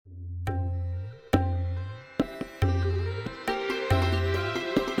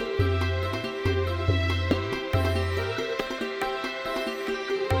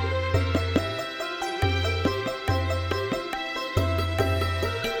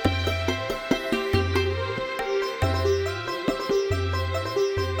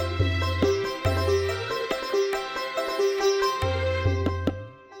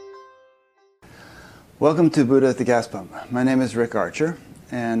Welcome to Buddha at the Gas Pump. My name is Rick Archer,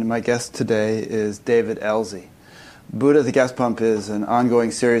 and my guest today is David Elzy. Buddha at the Gas Pump is an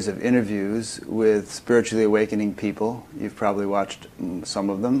ongoing series of interviews with spiritually awakening people. You've probably watched some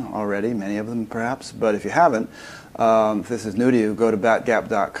of them already, many of them perhaps, but if you haven't, if this is new to you, go to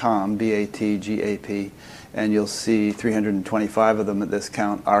batgap.com, B-A-T-G-A-P, and you'll see 325 of them at this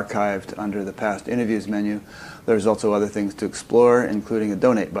count archived under the past interviews menu. There's also other things to explore, including a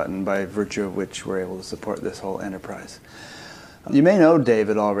donate button, by virtue of which we're able to support this whole enterprise. You may know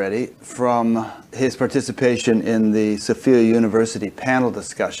David already from his participation in the Sophia University panel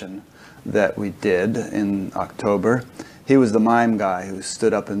discussion that we did in October. He was the mime guy who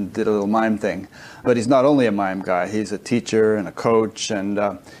stood up and did a little mime thing. But he's not only a mime guy, he's a teacher and a coach, and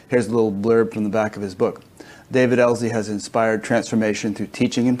here's a little blurb from the back of his book. David Elzy has inspired transformation through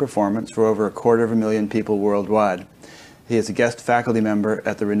teaching and performance for over 250,000 people worldwide. He is a guest faculty member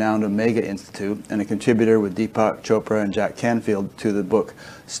at the renowned Omega Institute and a contributor with Deepak Chopra and Jack Canfield to the book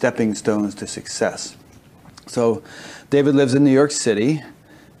Stepping Stones to Success. So David lives in New York City,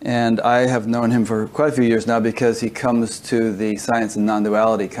 and I have known him for quite a few years now because he comes to the Science and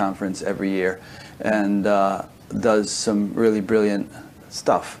Non-Duality Conference every year and does some really brilliant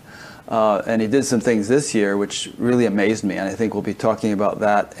stuff. And he did some things this year which really amazed me, and I think we'll be talking about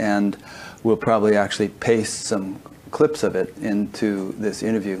that, and we'll probably actually paste some clips of it into this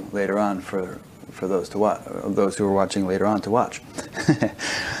interview later on for those to watch, those who are watching later on to watch.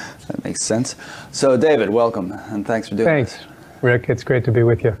 That makes sense. So David, welcome, and thanks for doing this. Thanks, Rick. It's great to be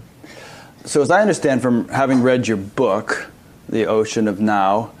with you. So as I understand from having read your book, The Ocean of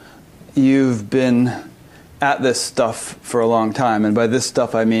Now, you've been at this stuff for a long time, and by this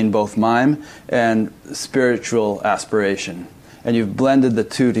stuff I mean both mime and spiritual aspiration. And you've blended the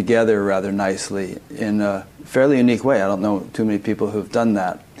two together rather nicely in a fairly unique way. I don't know too many people who've done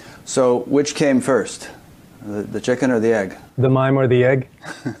that. So which came first, the chicken or the egg? The mime or the egg?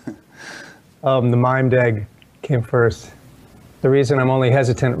 The mimed egg came first. The reason I'm only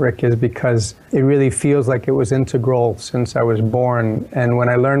hesitant, Rick, is because it really feels like it was integral since I was born. And when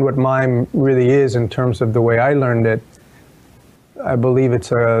I learned what mime really is in terms of the way I learned it, I believe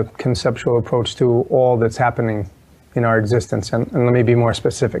it's a conceptual approach to all that's happening in our existence. And let me be more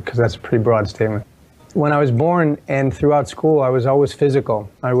specific, because that's a pretty broad statement. When I was born and throughout school, I was always physical.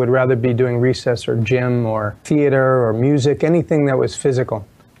 I would rather be doing recess or gym or theater or music, anything that was physical,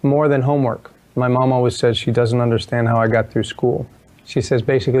 more than homework. My mom always says she doesn't understand how I got through school. She says,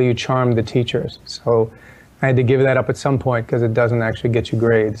 basically, you charmed the teachers. So I had to give that up at some point because it doesn't actually get you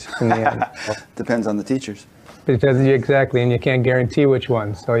grades in the end. Depends on the teachers. Exactly, and you can't guarantee which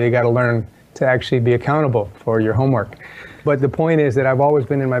one. So you got to learn to actually be accountable for your homework. But the point is that I've always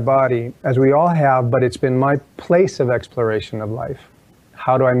been in my body, as we all have, but it's been my place of exploration of life.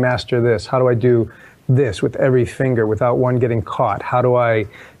 How do I master this? How do I do this with every finger without one getting caught? How do I...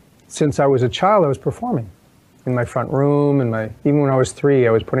 Since I was a child, I was performing in my front room, even when I was 3,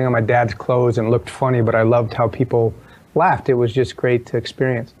 I was putting on my dad's clothes and looked funny, but I loved how people laughed. It was just great to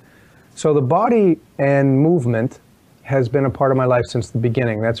experience. So the body and movement has been a part of my life since the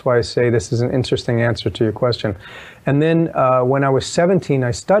beginning. That's why I say this is an interesting answer to your question. And then when I was 17,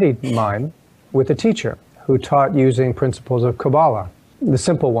 I studied mime with a teacher who taught using principles of Kabbalah. The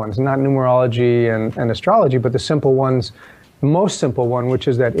simple ones, not numerology and astrology, but the simple ones. The most simple one, which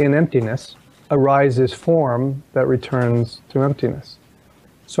is that in emptiness arises form that returns to emptiness.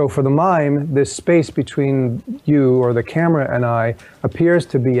 So for the mime, this space between you or the camera and I appears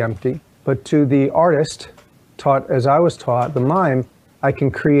to be empty, but to the artist, taught as I was taught, the mime, I can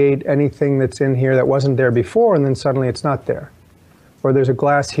create anything that's in here that wasn't there before, and then suddenly it's not there. Or there's a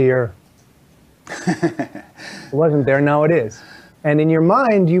glass here. It wasn't there, now it is. And in your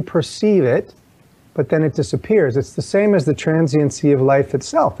mind, you perceive it, but then it disappears. It's the same as the transiency of life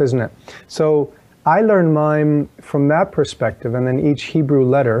itself, isn't it? So I learned mime from that perspective, and then each Hebrew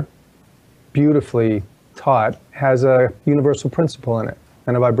letter, beautifully taught, has a universal principle in it,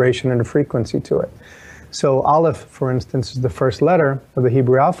 and a vibration and a frequency to it. So Aleph, for instance, is the first letter of the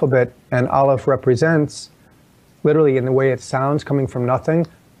Hebrew alphabet, and Aleph represents, literally in the way it sounds, coming from nothing,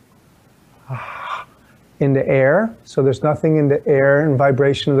 in the air. So there's nothing in the air and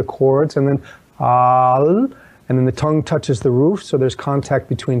vibration of the chords, and then Al, and then the tongue touches the roof, so there's contact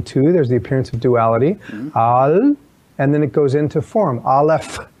between two. There's the appearance of duality. Al, and then it goes into form.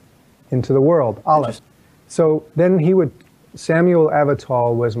 Aleph, into the world. Aleph. So then Samuel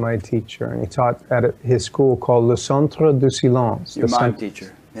Avital was my teacher, and he taught at his school called Le Centre du Silence. Your mime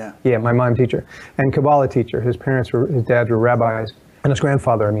teacher, yeah. Yeah, my mime teacher. And Kabbalah teacher. His dads were rabbis. And his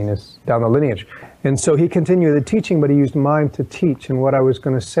grandfather, I mean, is down the lineage. And so he continued the teaching, but he used mime to teach. And what I was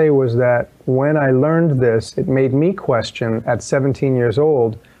going to say was that when I learned this, it made me question at 17 years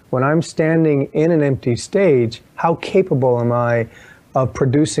old, when I'm standing in an empty stage, how capable am I of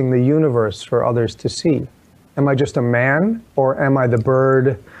producing the universe for others to see? Am I just a man, or am I the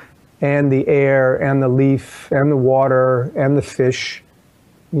bird and the air and the leaf and the water and the fish?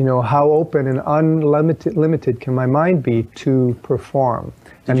 You know, how open and unlimited can my mind be to perform?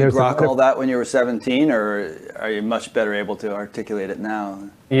 Did you grok all that when you were 17, or are you much better able to articulate it now?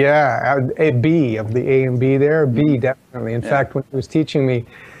 Yeah, a B of the A and B there, B definitely. In fact, when he was teaching me,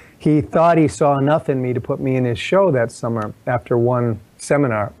 he thought he saw enough in me to put me in his show that summer after one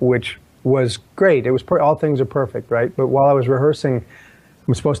seminar, which was great. It was all things are perfect, right? But while I was rehearsing,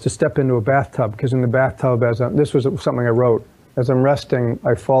 I'm supposed to step into a bathtub, because in the bathtub, this was something I wrote. As I'm resting,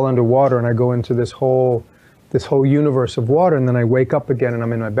 I fall into water and I go into this whole universe of water, and then I wake up again and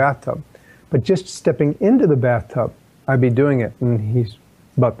I'm in my bathtub. But just stepping into the bathtub, I'd be doing it. And he's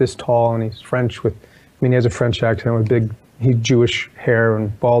about this tall, and he's French he has a French accent with he's Jewish hair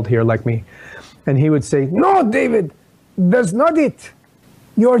and bald hair like me. And he would say, "No, David, that's not it.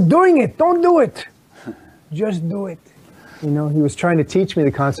 You're doing it. Don't do it. Just do it." You know, he was trying to teach me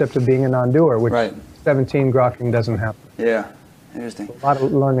the concept of being a non-doer, which 17 grokking doesn't happen. Yeah, interesting. A lot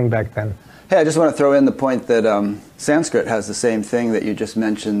of learning back then. Hey, I just want to throw in the point that Sanskrit has the same thing that you just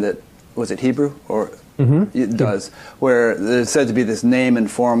mentioned. That was it Hebrew or it does, where there's said to be this name and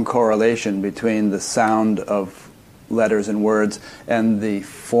form correlation between the sound of letters and words and the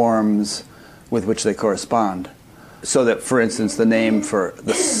forms with which they correspond. So that, for instance, the name for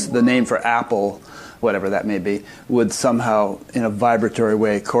apple, whatever that may be, would somehow, in a vibratory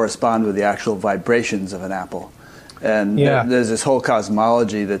way, correspond with the actual vibrations of an apple. And there's this whole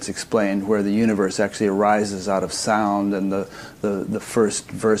cosmology that's explained where the universe actually arises out of sound, and the first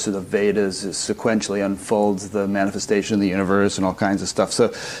verse of the Vedas sequentially unfolds the manifestation of the universe and all kinds of stuff. So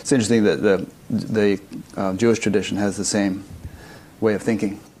it's interesting that the Jewish tradition has the same way of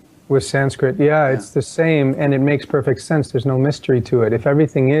thinking. With Sanskrit, it's the same, and it makes perfect sense. There's no mystery to it. If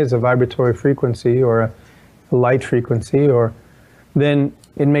everything is a vibratory frequency or a light frequency, then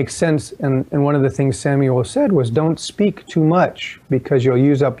it makes sense. And one of the things Samuel said was, don't speak too much because you'll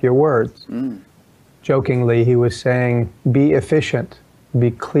use up your words. Jokingly, he was saying, be efficient,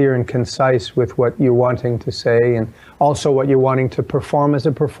 be clear and concise with what you're wanting to say, and also what you're wanting to perform as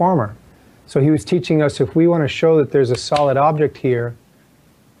a performer. So he was teaching us, if we want to show that there's a solid object here,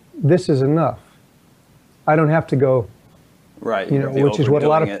 this is enough. I don't have to go, which is what a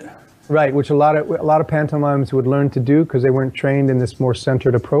lot of pantomimes would learn to do because they weren't trained in this more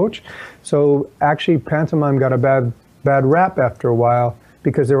centered approach. So actually, pantomime got a bad rap after a while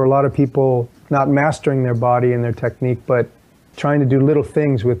because there were a lot of people not mastering their body and their technique, but trying to do little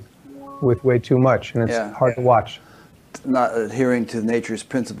things with way too much, and it's hard to watch. Not adhering to nature's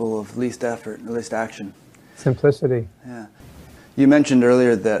principle of least effort, least action. Simplicity. Yeah. You mentioned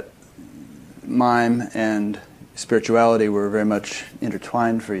earlier that mime and spirituality were very much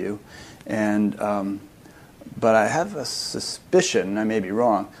intertwined for you, and but I have a suspicion, I may be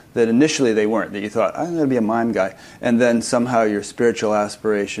wrong, that initially they weren't, that you thought, I'm going to be a mime guy, and then somehow your spiritual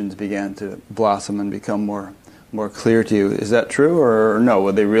aspirations began to blossom and become more clear to you. Is that true, or no?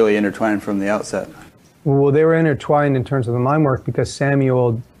 Were they really intertwined from the outset? Well, they were intertwined in terms of the mime work because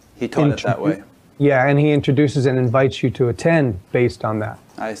Samuel... He taught it that way. Yeah, and he introduces and invites you to attend based on that.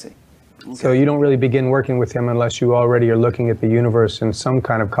 I see. Okay. So you don't really begin working with him unless you already are looking at the universe in some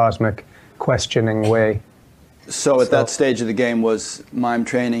kind of cosmic questioning way. So at that stage of the game, was mime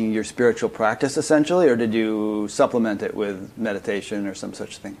training your spiritual practice essentially, or did you supplement it with meditation or some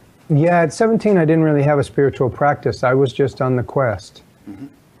such thing? Yeah, at 17 I didn't really have a spiritual practice. I was just on the quest.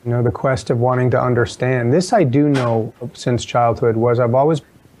 The quest of wanting to understand. This I do know since childhood was I've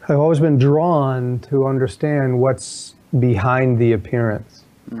always been drawn to understand what's behind the appearance.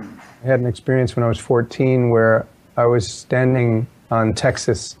 I had an experience when I was 14 where I was standing on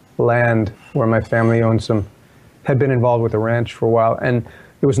Texas land where my family had been involved with a ranch for a while, and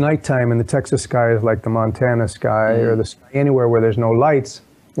it was nighttime, and the Texas sky is like the Montana sky or the sky anywhere where there's no lights.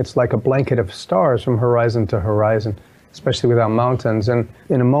 It's like a blanket of stars from horizon to horizon, especially without mountains. And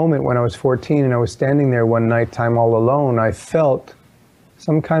in a moment when I was 14 and I was standing there one nighttime all alone, I felt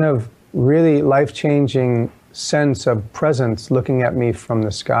some kind of really life-changing sense of presence looking at me from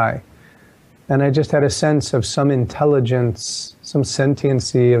the sky. And I just had a sense of some intelligence, some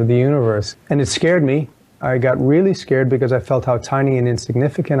sentiency of the universe. And it scared me. I got really scared because I felt how tiny and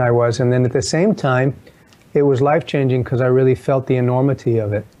insignificant I was. And then at the same time, it was life-changing because I really felt the enormity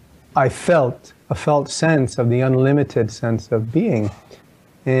of it. I felt a felt sense of the unlimited sense of being.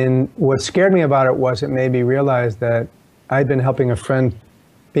 And what scared me about it was it made me realize that I'd been helping a friend,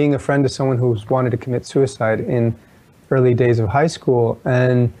 being a friend to someone who wanted to commit suicide in early days of high school.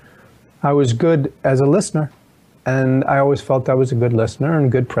 And I was good as a listener. And I always felt I was a good listener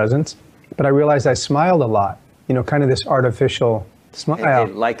and good presence. But I realized I smiled a lot, you know, kind of this artificial smile.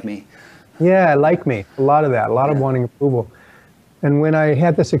 Hey, like me. Yeah, like me. A lot of that, a lot of wanting approval. And when I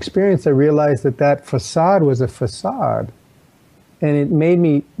had this experience, I realized that that facade was a facade. And it made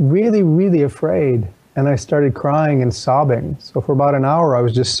me really, really afraid. And I started crying and sobbing. So for about an hour, I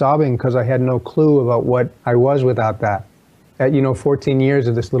was just sobbing because I had no clue about what I was without that. At, 14 years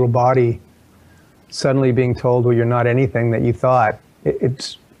of this little body, suddenly being told, well, you're not anything that you thought,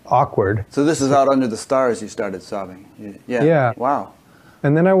 it's awkward. So this is out under the stars you started sobbing. Yeah. Wow.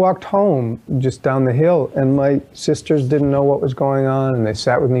 And then I walked home just down the hill, and my sisters didn't know what was going on, and they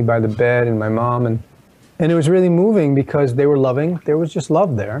sat with me by the bed, and my mom, and it was really moving because they were loving. There was just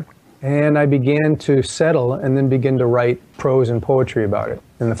love there. And I began to settle and then begin to write prose and poetry about it.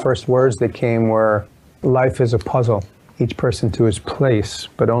 And the first words that came were, life is a puzzle, each person to his place,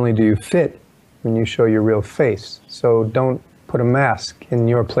 but only do you fit when you show your real face. So don't put a mask in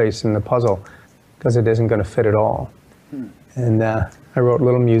your place in the puzzle, because it isn't going to fit at all. And I wrote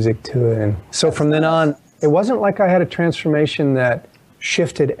little music to it. And so from then on, it wasn't like I had a transformation that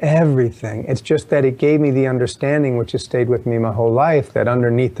shifted everything. It's just that it gave me the understanding, which has stayed with me my whole life, that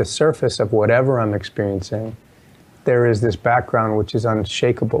underneath the surface of whatever I'm experiencing, there is this background which is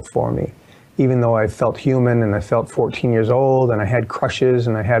unshakable for me. Even though I felt human and I felt 14 years old and I had crushes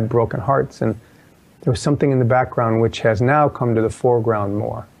and I had broken hearts, and there was something in the background which has now come to the foreground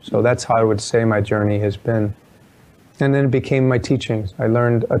more. So that's how I would say my journey has been. And then it became my teachings. I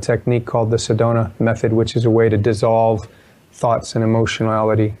learned a technique called the Sedona method, which is a way to dissolve thoughts and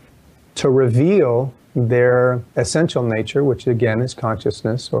emotionality, to reveal their essential nature, which again is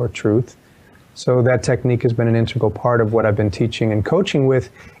consciousness or truth. So that technique has been an integral part of what I've been teaching and coaching with,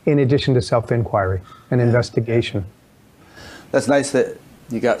 in addition to self-inquiry and investigation. That's nice that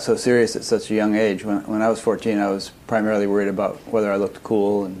you got so serious at such a young age. When I was 14, I was primarily worried about whether I looked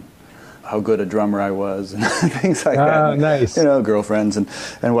cool and how good a drummer I was and things like that. Nice. Girlfriends and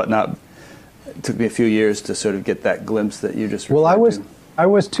whatnot. It took me a few years to sort of get that glimpse that you just referred to. I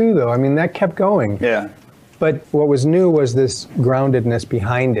was too, though. I mean, that kept going. Yeah. But what was new was this groundedness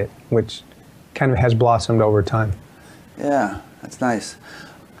behind it, which kind of has blossomed over time. Yeah, that's nice.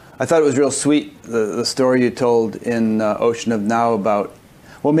 I thought it was real sweet, the story you told in Ocean of Now about,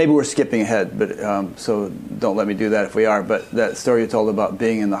 well, maybe we're skipping ahead, but so don't let me do that if we are, but that story you told about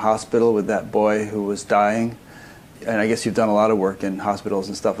being in the hospital with that boy who was dying. And I guess you've done a lot of work in hospitals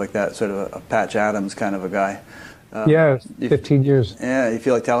and stuff like that, sort of a Patch Adams kind of a guy. Yeah, 15 years. Yeah, you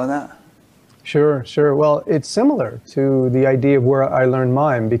feel like telling that? Sure. Well, it's similar to the idea of where I learned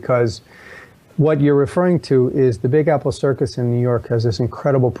mime, because what you're referring to is the Big Apple Circus in New York has this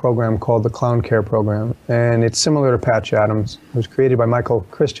incredible program called the Clown Care Program. And it's similar to Patch Adams. It was created by Michael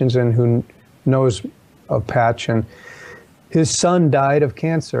Christensen, who knows of Patch. And his son died of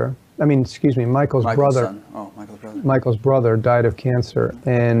cancer. Michael's brother. Son. Oh, Michael's brother. Michael's brother died of cancer,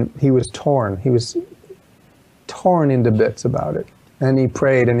 and he was torn. He was torn into bits about it. And he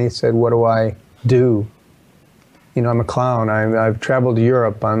prayed and he said, what do I do? I'm a clown. I've traveled to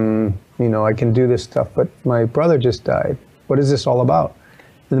Europe. I can do this stuff, but my brother just died. What is this all about?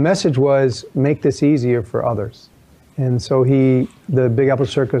 And the message was, make this easier for others. And so the Big Apple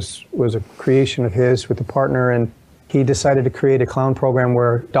Circus was a creation of his with a partner, and he decided to create a clown program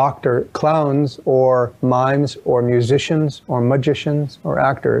where clowns or mimes or musicians or magicians or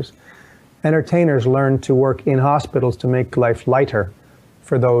actors, entertainers learn to work in hospitals to make life lighter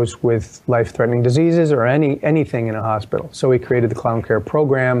for those with life-threatening diseases or anything in a hospital. So he created the Clown Care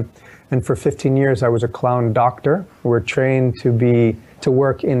Program, and for 15 years I was a clown doctor. We're trained to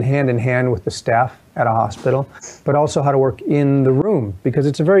work hand in hand with the staff at a hospital, but also how to work in the room, because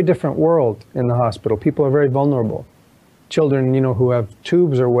it's a very different world in the hospital. People are very vulnerable. Children, who have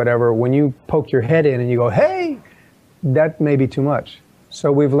tubes or whatever, when you poke your head in and you go, hey, that may be too much.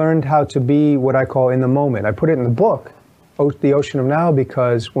 So we've learned how to be what I call in the moment. I put it in the book, The Ocean of Now,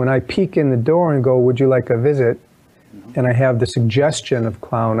 because when I peek in the door and go, would you like a visit? And I have the suggestion of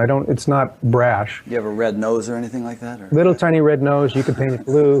clown. It's not brash. You have a red nose or anything like that? Or? Little tiny red nose, you can paint it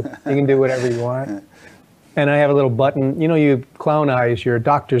blue, you can do whatever you want. And I have a little button, you clown eyes, your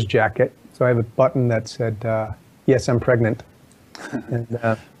doctor's jacket. So I have a button that said, yes, I'm pregnant. And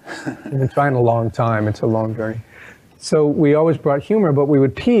I've been trying a long time. It's a long journey. So we always brought humor, but we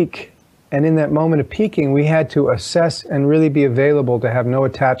would peek And in that moment of peaking, we had to assess and really be available to have no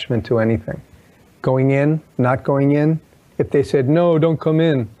attachment to anything. Going in, not going in. If they said, no, don't come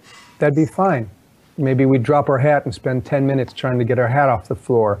in, that'd be fine. Maybe we'd drop our hat and spend 10 minutes trying to get our hat off the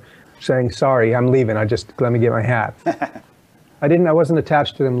floor, saying, sorry, I'm leaving, let me get my hat. I wasn't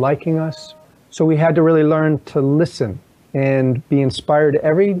attached to them liking us. So we had to really learn to listen and be inspired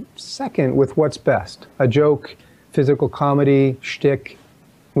every second with what's best. A joke, physical comedy, shtick.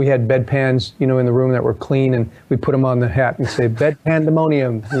 We had bedpans, in the room that were clean, and we put them on the hat and say, bed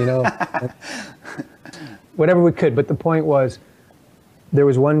pandemonium, whatever we could. But the point was, there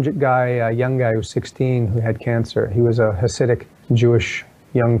was one guy, a young guy who was 16, who had cancer. He was a Hasidic Jewish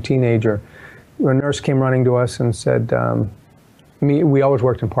young teenager. A nurse came running to us and said, we always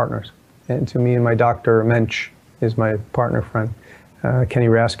worked in partners. And to me and my doctor, Mensch, is my partner friend, Kenny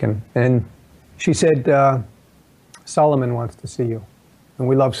Raskin. And she said, Solomon wants to see you. And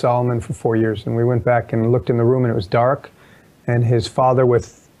we loved Solomon for 4 years. And we went back and looked in the room, and it was dark. And his father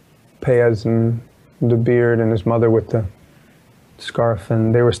with payas and the beard, and his mother with the scarf.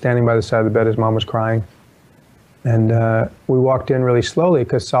 And they were standing by the side of the bed. His mom was crying. And we walked in really slowly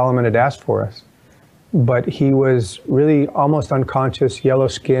because Solomon had asked for us. But he was really almost unconscious, yellow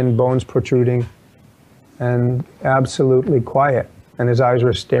skin, bones protruding, and absolutely quiet. And his eyes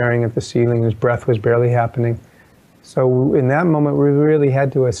were staring at the ceiling. His breath was barely happening. So in that moment, we really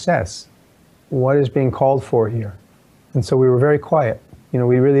had to assess what is being called for here. And so we were very quiet. We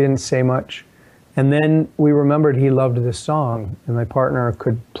really didn't say much. And then we remembered he loved this song, and my partner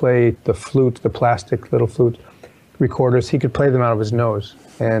could play the flute, the plastic little flute recorders. He could play them out of his nose,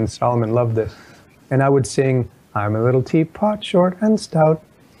 and Solomon loved this. And I would sing, I'm a little teapot, short and stout.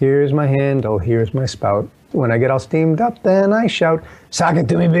 Here's my handle, here's my spout. When I get all steamed up, then I shout, sock it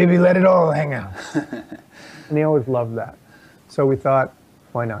to me, baby, let it all hang out. And he always loved that. So we thought,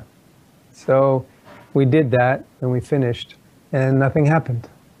 why not? So we did that, and we finished, and nothing happened.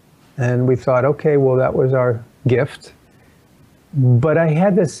 And we thought, okay, well, that was our gift. But I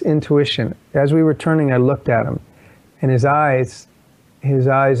had this intuition. As we were turning, I looked at him, and his eyes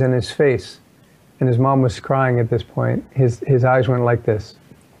and his face, and his mom was crying at this point. His eyes went like this.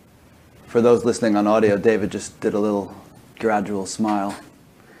 For those listening on audio, David just did a little gradual smile.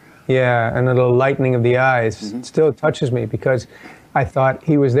 Yeah, and a little lightening of the eyes. Mm-hmm. Still touches me because I thought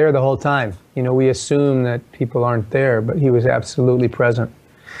he was there the whole time. We assume that people aren't there, but he was absolutely present.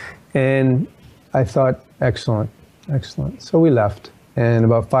 And I thought, excellent, excellent. So we left. And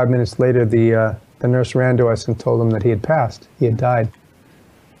about 5 minutes later, the nurse ran to us and told him that he had passed. He had died.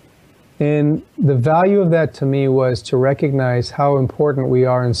 And the value of that to me was to recognize how important we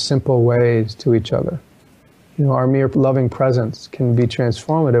are in simple ways to each other. Our mere loving presence can be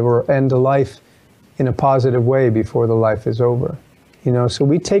transformative or end a life in a positive way before the life is over. So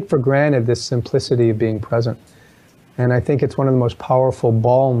we take for granted this simplicity of being present. And I think it's one of the most powerful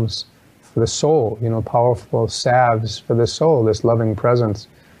balms for the soul, powerful salves for the soul, this loving presence.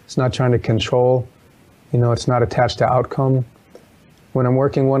 It's not trying to control, it's not attached to outcome. When I'm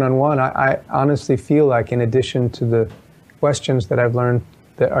working one-on-one, I honestly feel like, in addition to the questions that I've learned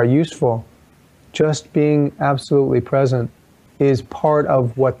that are useful, just being absolutely present is part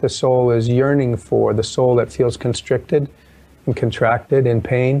of what the soul is yearning for, the soul that feels constricted and contracted in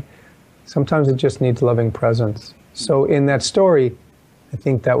pain. Sometimes it just needs loving presence. So in that story, I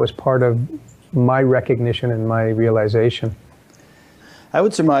think that was part of my recognition and my realization. I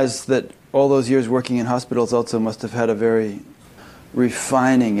would surmise that all those years working in hospitals also must have had a very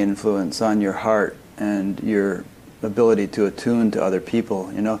refining influence on your heart and your ability to attune to other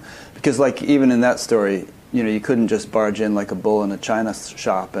people, because even in that story, you couldn't just barge in like a bull in a china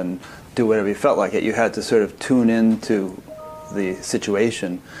shop and do whatever you felt like it. You had to sort of tune into the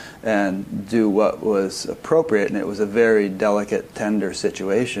situation and do what was appropriate, and it was a very delicate, tender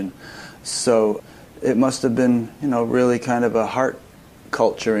situation. So it must have been, really kind of a heart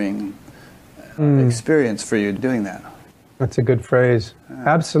culturing experience for you doing that. That's a good phrase.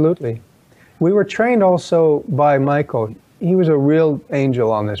 Absolutely. We were trained also by Michael. He was a real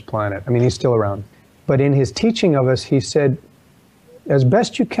angel on this planet. He's still around. But in his teaching of us, he said, as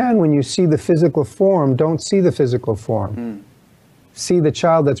best you can when you see the physical form, don't see the physical form. See the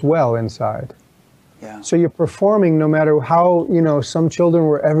child that's well inside. Yeah. So you're performing no matter how, some children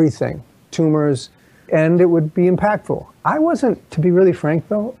were everything, tumors, and it would be impactful. I wasn't, to be really frank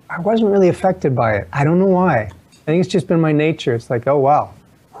though, I wasn't really affected by it. I don't know why. I think it's just been my nature. It's like, oh wow,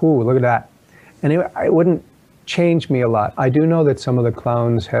 look at that. And it wouldn't change me a lot. I do know that some of the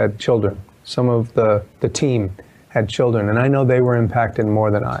clowns had children. Some of the team had children, and I know they were impacted more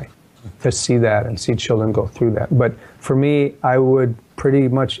than I. to see that and see children go through that. But for me, I would pretty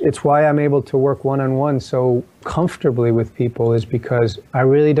much, it's why I'm able to work one-on-one so comfortably with people, is because I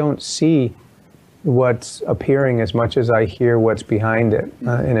really don't see what's appearing as much as I hear what's behind it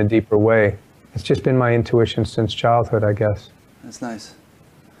in a deeper way. It's just been my intuition since childhood, I guess. That's nice.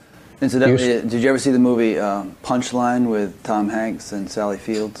 Incidentally, did you ever see the movie Punchline with Tom Hanks and Sally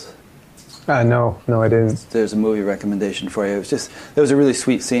Fields? No, I didn't. There's a movie recommendation for you. There was a really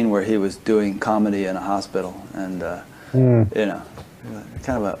sweet scene where he was doing comedy in a hospital, and you know,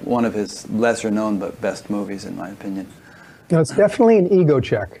 kind of one of his lesser known but best movies, in my opinion. No, it's definitely an ego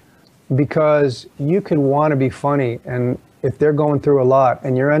check, because you could want to be funny, and if they're going through a lot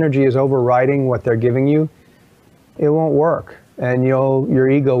and your energy is overriding what they're giving you, it won't work, and your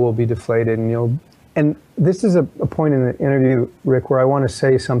ego will be deflated, and this is a point in the interview, Rick, where I want to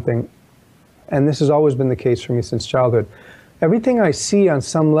say something. And this has always been the case for me since childhood. Everything I see on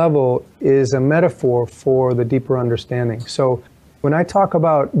some level is a metaphor for the deeper understanding. So when I talk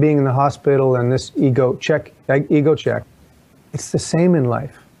about being in the hospital and this ego check, it's the same in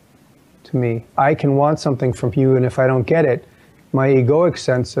life to me. I can want something from you, and if I don't get it, my egoic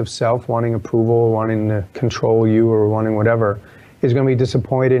sense of self, wanting approval, wanting to control you or wanting whatever, is going to be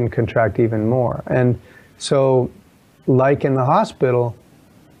disappointed and contract even more. And so, like in the hospital,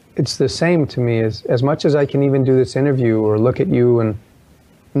 it's the same to me. As much as I can even do this interview or look at you and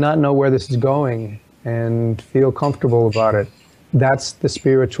not know where this is going and feel comfortable about it, that's the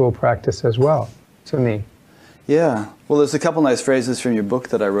spiritual practice as well, to me. Yeah. Well, there's a couple nice phrases from your book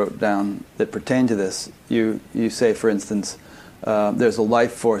that I wrote down that pertain to this. You say, for instance, there's a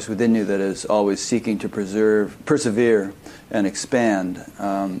life force within you that is always seeking to persevere and expand,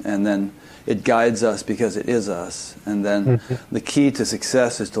 and then it guides us because it is us. And then the key to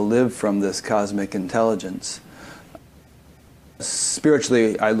success is to live from this cosmic intelligence.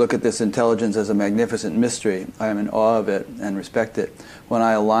 Spiritually, I look at this intelligence as a magnificent mystery. I am in awe of it and respect it. When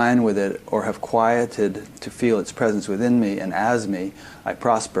I align with it or have quieted to feel its presence within me and as me, I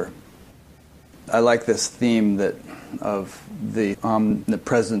prosper. I like this theme of the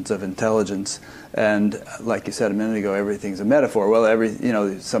omnipresence of intelligence, and like you said a minute ago, everything's a metaphor.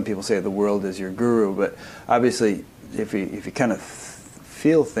 Well, some people say the world is your guru, but obviously, if you kind of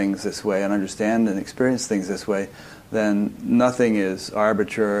feel things this way and understand and experience things this way, then nothing is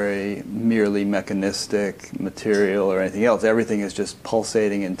arbitrary, merely mechanistic, material, or anything else. Everything is just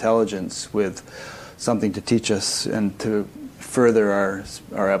pulsating intelligence with something to teach us and to further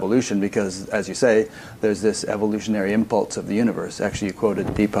our evolution, because, as you say, there's this evolutionary impulse of the universe. Actually, you quoted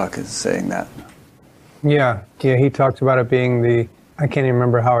Deepak as saying that. Yeah, he talked about it being I can't even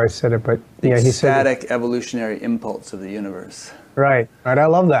remember how I said it, but he said ecstatic evolutionary impulse of the universe. Right, I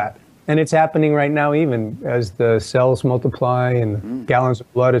love that. And it's happening right now, even as the cells multiply and gallons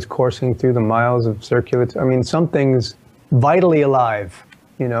of blood is coursing through the miles of circulatory. I mean, something's vitally alive,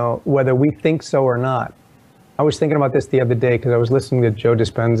 whether we think so or not. I was thinking about this the other day because I was listening to Joe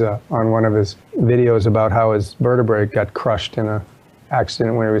Dispenza on one of his videos about how his vertebrae got crushed in an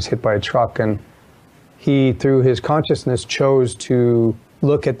accident when he was hit by a truck. And he, through his consciousness, chose to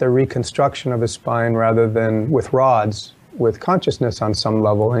look at the reconstruction of his spine rather than with rods, with consciousness on some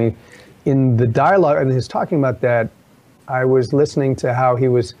level. And in the dialogue, and he's talking about that, I was listening to how he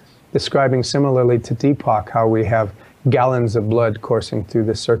was describing similarly to Deepak, how we have gallons of blood coursing through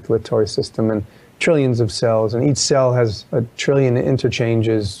the circulatory system and trillions of cells, and each cell has a trillion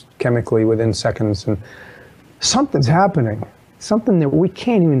interchanges chemically within seconds, and something's happening, something that we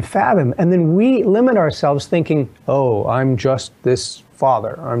can't even fathom. And then we limit ourselves thinking, oh, I'm just this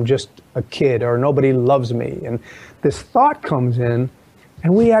father, I'm just a kid, or nobody loves me. And this thought comes in,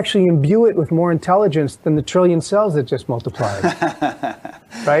 and we actually imbue it with more intelligence than the trillion cells that just multiplied.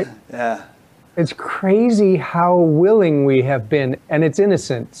 Right? Yeah. It's crazy how willing we have been, and it's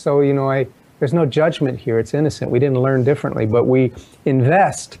innocent. So, there's no judgment here. It's innocent. We didn't learn differently, but we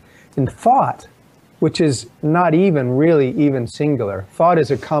invest in thought, which is not even singular. Thought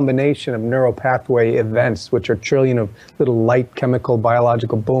is a combination of neural pathway events, which are trillion of little light, chemical,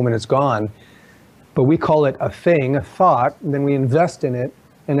 biological, boom, and it's gone. But we call it a thing, a thought, and then we invest in it.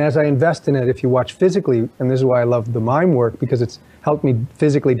 And as I invest in it, if you watch physically, and this is why I love the mime work, because it's helped me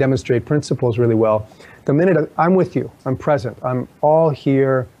physically demonstrate principles really well. The minute I'm with you, I'm present, I'm all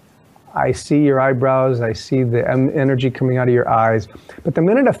here, I see your eyebrows, I see the energy coming out of your eyes. But the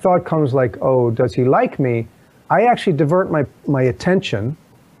minute a thought comes like, oh, does he like me? I actually divert my attention.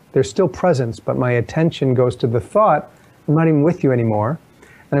 There's still presence, but my attention goes to the thought. I'm not even with you anymore.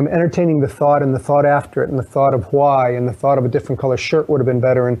 And I'm entertaining the thought and the thought after it and the thought of why and the thought of a different color shirt would have been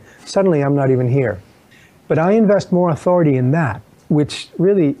better. And suddenly I'm not even here. But I invest more authority in that which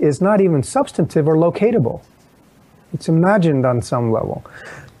really is not even substantive or locatable. It's imagined on some level.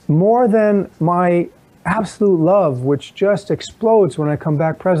 More than my absolute love, which just explodes when I come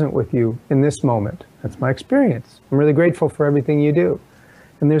back present with you in this moment. That's my experience. I'm really grateful for everything you do.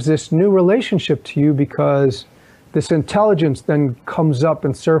 And there's this new relationship to you because this intelligence then comes up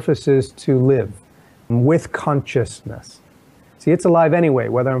and surfaces to live with consciousness. See, it's alive anyway,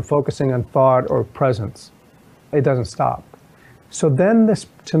 whether I'm focusing on thought or presence. It doesn't stop. So then this,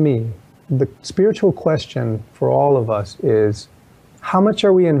 to me, the spiritual question for all of us is, how much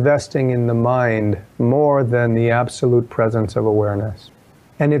are we investing in the mind more than the absolute presence of awareness?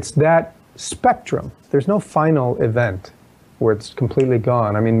 And it's that spectrum. There's no final event where it's completely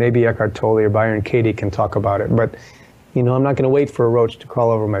gone. I mean, maybe Eckhart Tolle or Byron Katie can talk about it, but I'm not going to wait for a roach to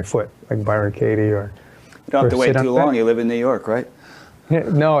crawl over my foot like Byron Katie or... You don't have to wait too long. You live in New York, right?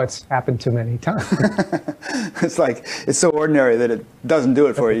 No, it's happened too many times. It's like, it's so ordinary that it doesn't do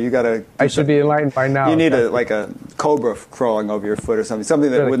it for you. You got to... I should be enlightened by now. You need a cobra crawling over your foot or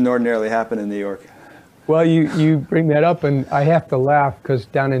something that wouldn't ordinarily happen in New York. Well, you bring that up, and I have to laugh because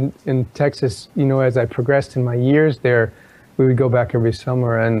down in Texas, as I progressed in my years there, we would go back every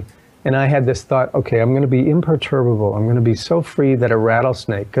summer, and I had this thought, okay, I'm going to be imperturbable. I'm going to be so free that a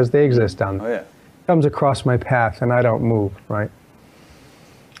rattlesnake, because they exist down there, comes across my path, and I don't move, right?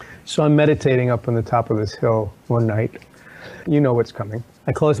 So I'm meditating up on the top of this hill one night. You know what's coming.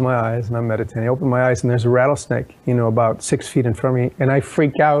 I close my eyes and I'm meditating. I open my eyes and there's a rattlesnake, about 6 feet in front of me. And I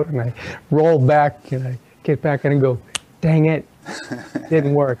freak out and I roll back and I get back and I go, dang it,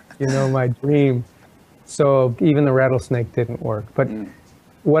 didn't work, my dream. So even the rattlesnake didn't work. But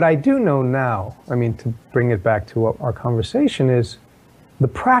what I do know now, to bring it back to our conversation, is the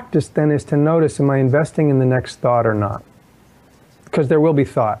practice then is to notice, am I investing in the next thought or not? Because there will be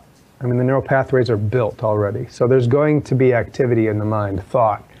thought. The neural pathways are built already. So there's going to be activity in the mind,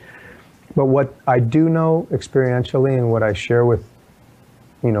 thought. But what I do know experientially and what I share with,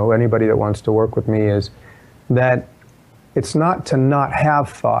 anybody that wants to work with me is that it's not to not have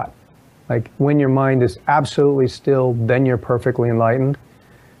thought. Like when your mind is absolutely still, then you're perfectly enlightened.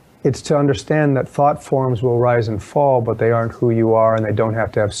 It's to understand that thought forms will rise and fall, but they aren't who you are and they don't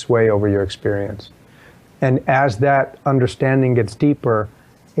have to have sway over your experience. And as that understanding gets deeper,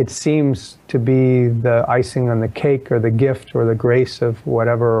 it seems to be the icing on the cake or the gift or the grace of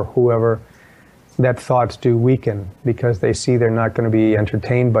whatever or whoever that thoughts do weaken because they see they're not going to be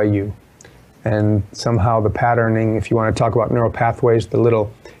entertained by you. And somehow the patterning, if you want to talk about neural pathways, the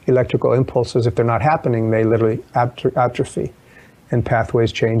little electrical impulses, if they're not happening, they literally atrophy and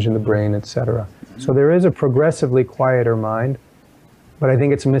pathways change in the brain, etc. So there is a progressively quieter mind, but I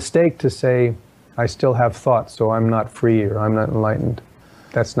think it's a mistake to say, I still have thoughts, so I'm not free or I'm not enlightened.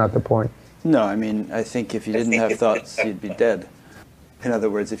 That's not the point. No, I think if you didn't have thoughts, you'd be dead. In other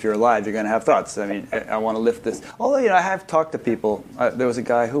words, if you're alive, you're going to have thoughts. I want to lift this. Although, I have talked to people. There was a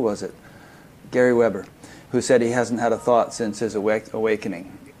guy, who was it? Gary Weber, who said he hasn't had a thought since his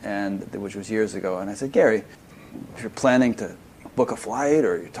awakening, which was years ago. And I said, Gary, if you're planning to book a flight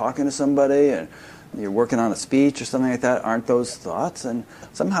or you're talking to somebody and you're working on a speech or something like that, aren't those thoughts? And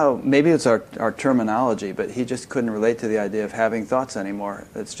somehow, maybe it's our terminology, but he just couldn't relate to the idea of having thoughts anymore.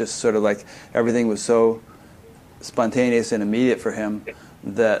 It's just sort of like everything was so spontaneous and immediate for him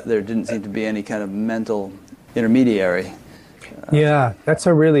that there didn't seem to be any kind of mental intermediary. Yeah,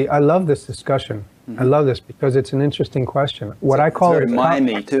 I love this discussion. I love this because it's an interesting question. What I call it... It's very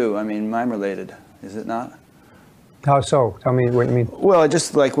mimey, too. Mime-related, is it not? How so? Tell me what you mean. Well,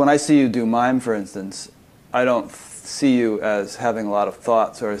 just like when I see you do mime, for instance, I don't see you as having a lot of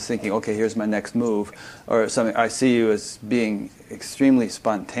thoughts or as thinking, okay, here's my next move or something. I see you as being extremely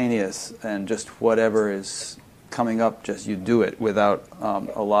spontaneous and just whatever is coming up, just you do it without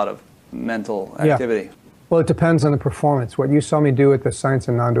a lot of mental activity. Yeah. Well, it depends on the performance. What you saw me do at the Science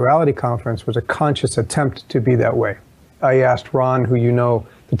and Non-Duality Conference was a conscious attempt to be that way. I asked Ron, who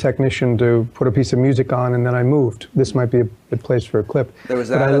the technician, to put a piece of music on, and then I moved. This might be a good place for a clip. There was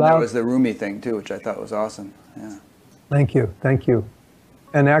that, and there was the Rumi thing, too, which I thought was awesome. Yeah. Thank you.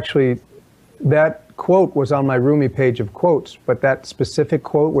 And actually, that quote was on my Rumi page of quotes, but that specific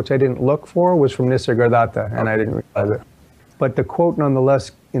quote, which I didn't look for, was from Nisargadatta, and I didn't realize it. But the quote,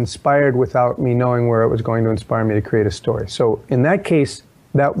 nonetheless, inspired without me knowing where it was going to inspire me to create a story. So in that case,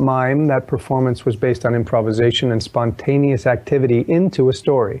 that mime, that performance was based on improvisation and spontaneous activity into a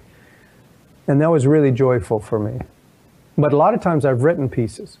story. And that was really joyful for me. But a lot of times I've written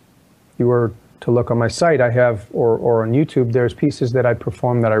pieces. If you were to look on my site, I have, or on YouTube, there's pieces that I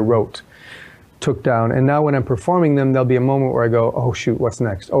performed that I wrote, took down. And now when I'm performing them, there'll be a moment where I go, oh shoot, what's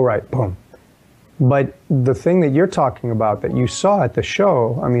next? Oh right, boom. But the thing that you're talking about that you saw at the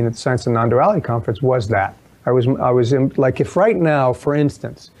show, I mean, at the Science and Non-Duality Conference, was that. I was in, like, if right now, for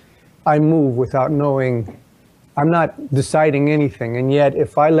instance, I move without knowing, I'm not deciding anything, and yet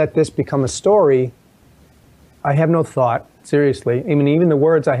if I let this become a story, I have no thought, seriously. I mean, even the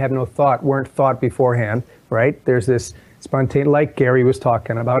words I have no thought weren't thought beforehand, right? There's this spontaneous, like Gary was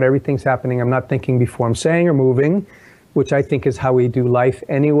talking about, everything's happening, I'm not thinking before I'm saying or moving, which I think is how we do life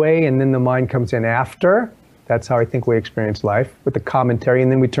anyway, and then the mind comes in after. That's how I think we experience life, with the commentary,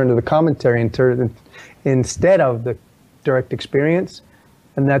 and then we turn to the commentary instead of the direct experience,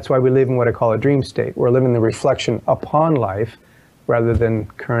 and that's why we live in what I call a dream state. We're living the reflection upon life rather than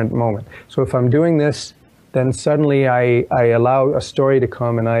current moment. So if I'm doing this, then suddenly I allow a story to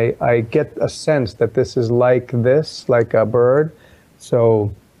come, and I get a sense that this is like this, like a bird.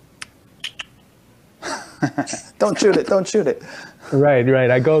 So don't shoot it, don't shoot it. Right.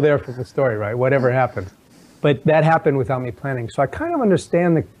 I go there for the story, right? Whatever happens. But that happened without me planning. So I kind of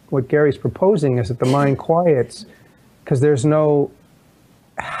understand what Gary's proposing is that the mind quiets because there's no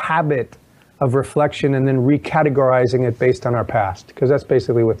habit of reflection and then recategorizing it based on our past, because that's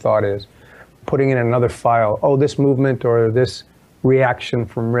basically what thought is. Putting in another file. Oh, this movement or this reaction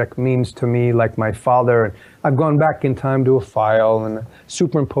from Rick means to me like my father. And I've gone back in time to a file and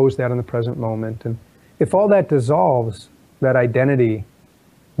superimposed that in the present moment. And if all that dissolves, that identity,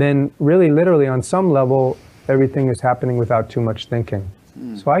 then really literally on some level, everything is happening without too much thinking.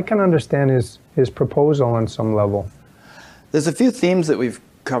 So I can understand his proposal on some level. There's a few themes that we've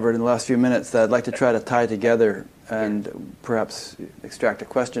covered in the last few minutes that I'd like to try to tie together and perhaps extract a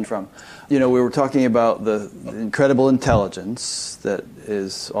question from. You know, we were talking about the incredible intelligence that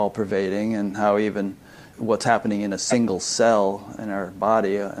is all-pervading, and how even what's happening in a single cell in our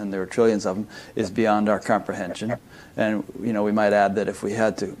body, and there are trillions of them, is beyond our comprehension. And, you know, we might add that if we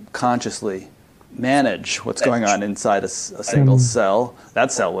had to consciously manage what's going on inside a single cell,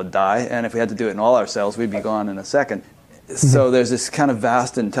 that cell would die, and if we had to do it in all our cells, we'd be gone in a second. So there's this kind of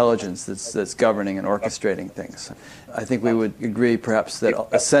vast intelligence that's governing and orchestrating things. I think we would agree perhaps that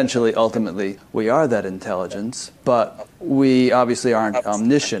essentially, ultimately, we are that intelligence, but we obviously aren't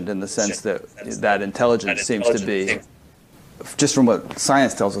omniscient in the sense that that intelligence seems to be, just from what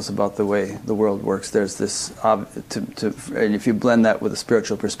science tells us about the way the world works, there's this, and if you blend that with a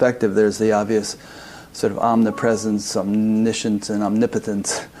spiritual perspective, there's the obvious sort of omnipresence, omniscience, and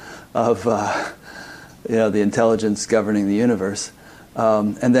omnipotence of the intelligence governing the universe.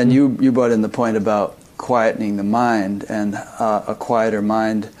 And then you brought in the point about quietening the mind, and a quieter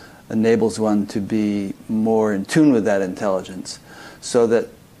mind enables one to be more in tune with that intelligence, so that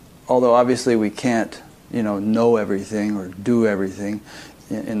although obviously we can't know everything or do everything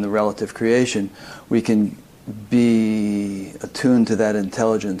in the relative creation, we can be attuned to that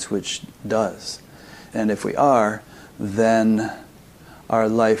intelligence which does. And if we are, then our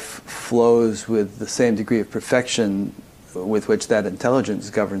life flows with the same degree of perfection with which that intelligence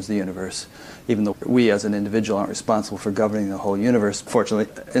governs the universe, even though we as an individual aren't responsible for governing the whole universe. Fortunately,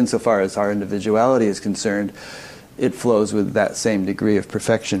 insofar as our individuality is concerned, it flows with that same degree of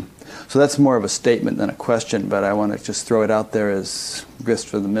perfection. So that's more of a statement than a question, but I want to just throw it out there as grist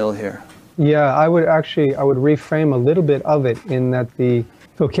for the mill here. Yeah, I would reframe a little bit of it in that the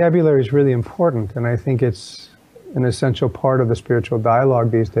vocabulary is really important, and I think it's an essential part of the spiritual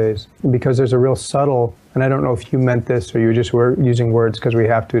dialogue these days, because there's a real subtle, and I don't know if you meant this or you just were using words because we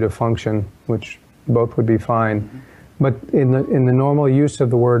have to function, which both would be fine. Mm-hmm. But in the normal use of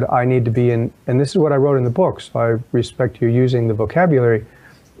the word, I need to be in, and this is what I wrote in the book, so I respect you using the vocabulary.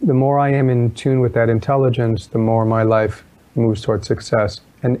 The more I am in tune with that intelligence, the more my life moves towards success.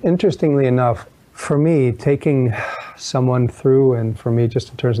 And interestingly enough, for me, taking someone through, and for me, just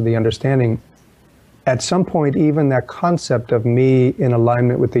in terms of the understanding, at some point, even that concept of me in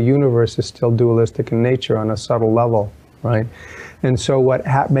alignment with the universe is still dualistic in nature on a subtle level, right? And so what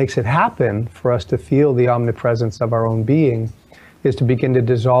makes it happen for us to feel the omnipresence of our own being is to begin to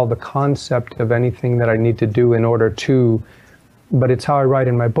dissolve the concept of anything that I need to do in order to, but it's how I write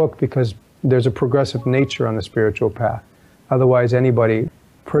in my book, because there's a progressive nature on the spiritual path. Otherwise, anybody,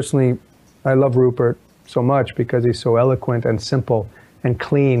 personally, I love Rupert so much because he's so eloquent and simple and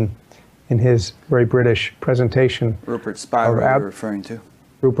clean in his very British presentation. Rupert Spira you're referring to.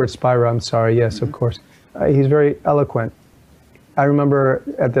 Rupert Spira, I'm sorry, yes, mm-hmm. Of course. He's very eloquent. I remember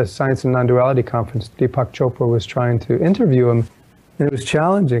at the Science and Non-Duality Conference, Deepak Chopra was trying to interview him, and it was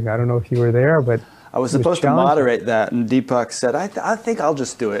challenging. I don't know if you were there, but I was supposed to moderate that, and Deepak said, I think I'll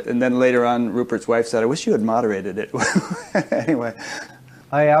just do it. And then later on, Rupert's wife said, I wish you had moderated it. Anyway.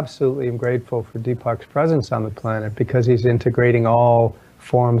 I absolutely am grateful for Deepak's presence on the planet, because he's integrating all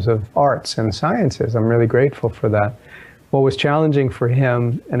forms of arts and sciences. I'm really grateful for that. What was challenging for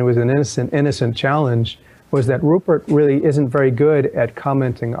him, and it was an innocent challenge, was that Rupert really isn't very good at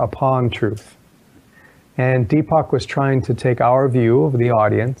commenting upon truth. And Deepak was trying to take our view of the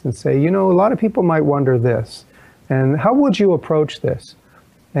audience and say, you know, a lot of people might wonder this, and how would you approach this?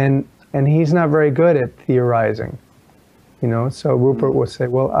 And he's not very good at theorizing, you know, so Rupert would say,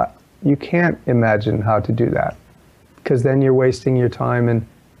 well, you can't imagine how to do that, because then you're wasting your time. And,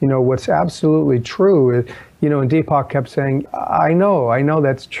 you know, what's absolutely true is, you know, and Deepak kept saying, I know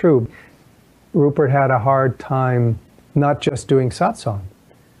that's true. Rupert had a hard time not just doing satsang.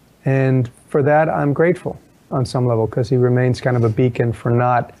 And for that, I'm grateful on some level, because he remains kind of a beacon for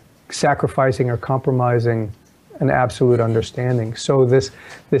not sacrificing or compromising an absolute understanding. So this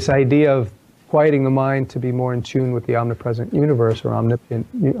idea of quieting the mind to be more in tune with the omnipresent universe or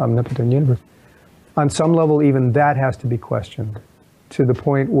omnipotent universe, on some level, even that has to be questioned, to the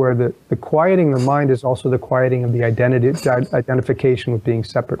point where the quieting the mind is also the quieting of the identification with being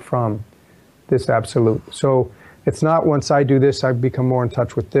separate from this absolute. So it's not once I do this, I become more in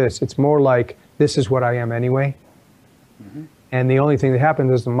touch with this. It's more like, this is what I am anyway. Mm-hmm. And the only thing that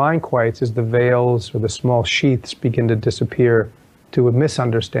happens as the mind quiets is the veils or the small sheaths begin to disappear to a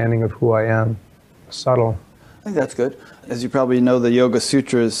misunderstanding of who I am. Subtle. I think that's good. As you probably know, the Yoga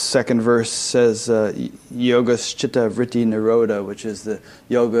Sutra's second verse says, Yogas Chitta Vritti Nirodha, which is the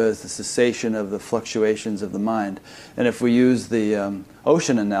yoga is the cessation of the fluctuations of the mind. And if we use the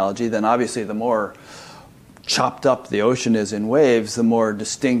ocean analogy, then obviously the more chopped up the ocean is in waves, the more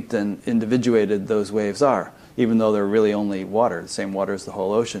distinct and individuated those waves are, even though they're really only water, the same water as the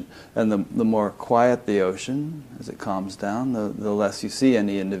whole ocean. And the more quiet the ocean, as it calms down, the less you see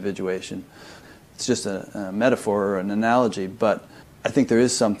any individuation. It's just a metaphor or an analogy, but I think there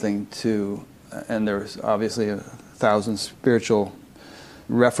is something to, and there's obviously 1,000 spiritual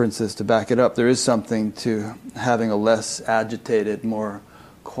references to back it up, there is something to having a less agitated, more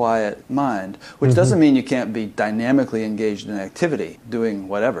quiet mind, which doesn't mean you can't be dynamically engaged in activity, doing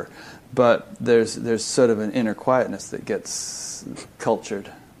whatever, but there's sort of an inner quietness that gets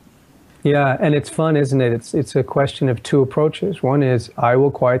cultured. Yeah, and it's fun, isn't it? It's a question of two approaches. One is, I will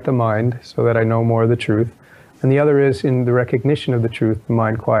quiet the mind so that I know more of the truth. And the other is, in the recognition of the truth, the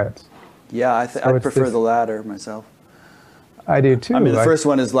mind quiets. Yeah, I prefer the latter myself. I do too. I mean, the first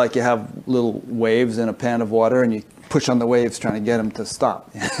one is like you have little waves in a pan of water and you push on the waves trying to get them to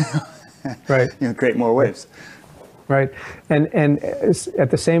stop. Right. You know, create more waves. Right. And at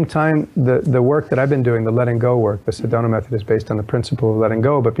the same time, the work that I've been doing, the letting go work, the Sedona method is based on the principle of letting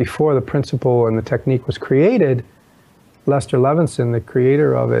go. But before the principle and the technique was created, Lester Levinson, the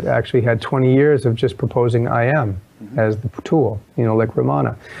creator of it, actually had 20 years of just proposing I am as the tool, you know, like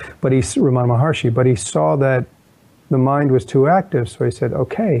Ramana Maharshi. But he saw that the mind was too active. So he said,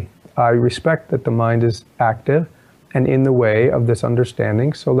 okay, I respect that the mind is active and in the way of this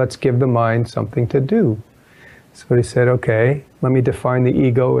understanding. So let's give the mind something to do. So he said, okay, let me define the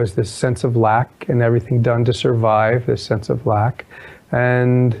ego as this sense of lack and everything done to survive, this sense of lack.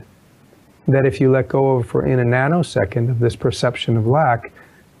 And that if you let go of, for in a nanosecond, of this perception of lack,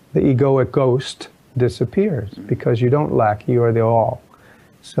 the egoic ghost disappears because you don't lack, you are the all.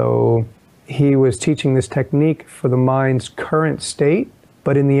 So he was teaching this technique for the mind's current state,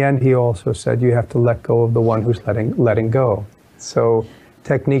 but in the end he also said you have to let go of the one who's letting go. So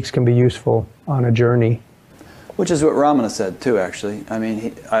techniques can be useful on a journey. Which is what Ramana said too, actually. I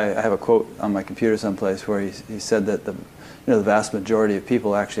mean, I have a quote on my computer someplace where he said that the vast majority of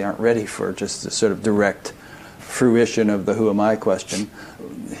people actually aren't ready for just the sort of direct fruition of the who am I question.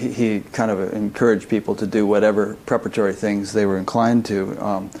 He kind of encouraged people to do whatever preparatory things they were inclined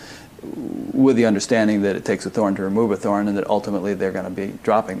to, with the understanding that it takes a thorn to remove a thorn, and that ultimately they're going to be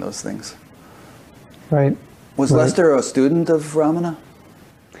dropping those things. Right. Was Lester a student of Ramana?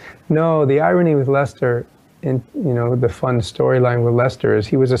 No, the irony with Lester, and you know, the fun storyline with Lester is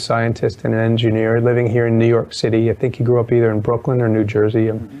he was a scientist and an engineer living here in New York City. I think he grew up either in Brooklyn or New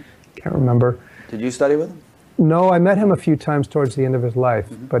Jersey. I can't remember. Did you study with him? No, I met him a few times towards the end of his life.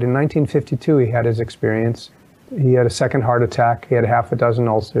 But in 1952, he had his experience. He had a second heart attack. He had half a dozen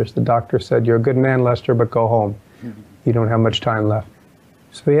ulcers. The doctor said, "You're a good man, Lester, but go home. You don't have much time left."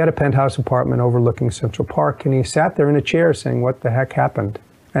 So he had a penthouse apartment overlooking Central Park, and he sat there in a chair saying, "What the heck happened?"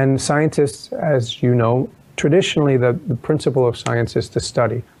 And scientists, as you know, traditionally the principle of science is to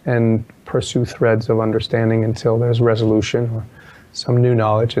study and pursue threads of understanding until there's resolution or some new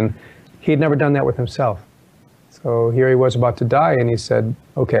knowledge. And he'd never done that with himself. So here he was about to die, and he said,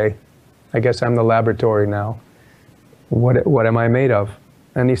 "Okay, I guess I'm the laboratory now. What am I made of?"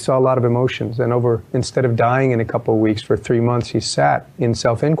 and he saw a lot of emotions. And instead of dying in a couple of weeks, for 3 months, he sat in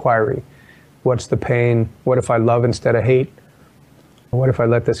self-inquiry. What's the pain? What if I love instead of hate? What if I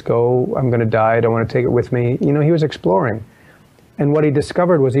let this go? I'm going to die. I don't want to take it with me. You know, he was exploring. And what he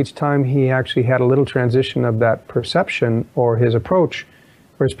discovered was each time he actually had a little transition of that perception or his approach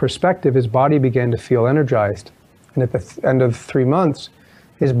or his perspective, his body began to feel energized. And at the end of 3 months,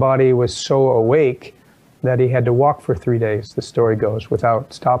 his body was so awake that he had to walk for 3 days, the story goes,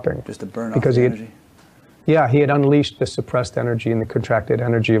 without stopping. Just to burn off the energy. Yeah, he had unleashed the suppressed energy and the contracted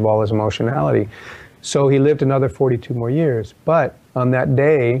energy of all his emotionality. So he lived another 42 more years. But on that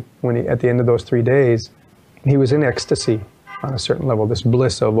day, at the end of those 3 days, he was in ecstasy on a certain level, this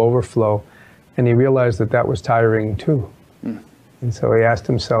bliss of overflow, and he realized that that was tiring too. And so he asked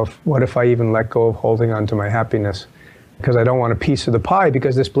himself, what if I even let go of holding on to my happiness? Because I don't want a piece of the pie,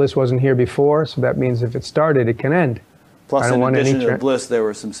 because this bliss wasn't here before, so that means if it started, it can end. Plus, in addition to the bliss, there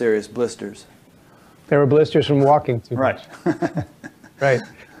were some serious blisters. There were blisters from walking too much. Right. Right.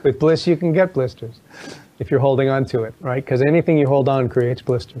 With bliss, you can get blisters if you're holding on to it, right? Because anything you hold on creates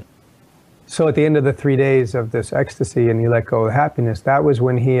blisters. So at the end of the 3 days of this ecstasy and he let go of happiness, that was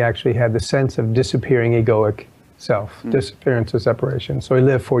when he actually had the sense of disappearing egoic self, disappearance of separation. So he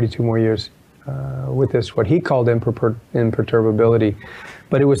lived 42 more years with this, what he called imperturbability.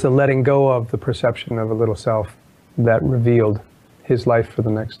 But it was the letting go of the perception of a little self that revealed his life for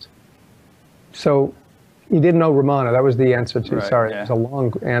the next. So he didn't know Ramana. That was the answer to, sorry, it was a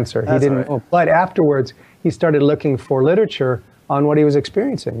long answer. He didn't know. But afterwards, he started looking for literature on what he was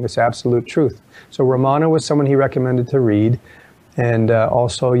experiencing, this absolute truth. So Ramana was someone he recommended to read, and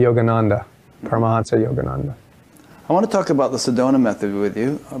also Yogananda, Paramahansa Yogananda. I want to talk about the Sedona method with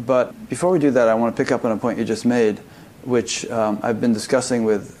you, but before we do that, I want to pick up on a point you just made, which I've been discussing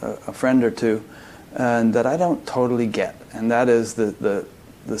with a friend or two, and that I don't totally get, and that is the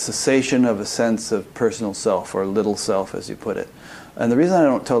cessation of a sense of personal self, or little self, as you put it. And the reason I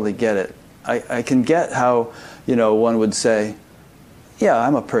don't totally get it, I can get how, you know, one would say, yeah,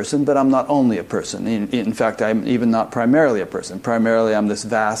 I'm a person, but I'm not only a person. In fact, I'm even not primarily a person. Primarily, I'm this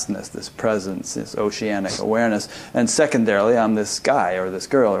vastness, this presence, this oceanic awareness. And secondarily, I'm this guy or this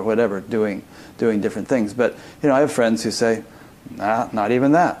girl or whatever doing different things. But, you know, I have friends who say, nah, not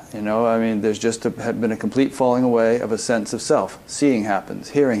even that. You know, I mean, there's just been a complete falling away of a sense of self. Seeing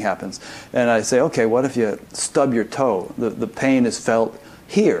happens, hearing happens. And I say, okay, what if you stub your toe? The pain is felt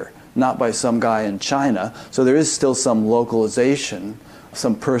here, not by some guy in China. So there is still some localization,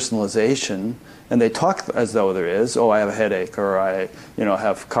 some personalization, and they talk as though there is, oh, I have a headache, or I, you know,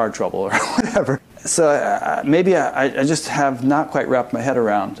 have car trouble, or whatever. So maybe I just have not quite wrapped my head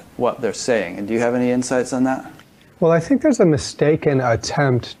around what they're saying. And do you have any insights on that? Well, I think there's a mistaken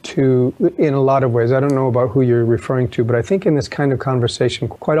attempt to, in a lot of ways, I don't know about who you're referring to, but I think in this kind of conversation,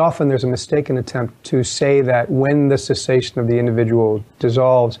 quite often there's a mistaken attempt to say that when the cessation of the individual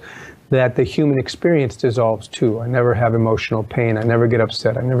dissolves, that the human experience dissolves too. I never have emotional pain. I never get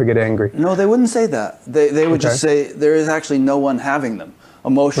upset. I never get angry. No, they wouldn't say that. They would just say there is actually no one having them.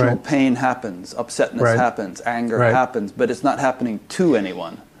 Emotional pain happens, upsetness happens, anger happens, but it's not happening to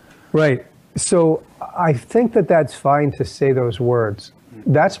anyone. Right. So I think that that's fine to say those words.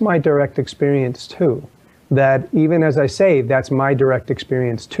 That's my direct experience too. That even as I say, that's my direct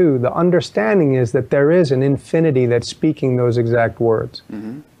experience too, the understanding is that there is an infinity that's speaking those exact words.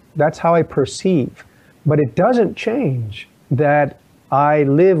 That's how I perceive. But it doesn't change that I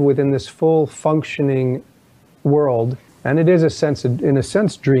live within this full functioning world, and it is in a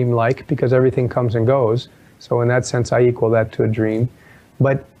sense dreamlike, because everything comes and goes. So in that sense, I equal that to a dream.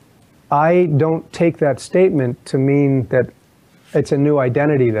 But I don't take that statement to mean that it's a new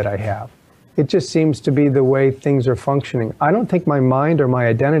identity that I have. It just seems to be the way things are functioning. I don't think my mind or my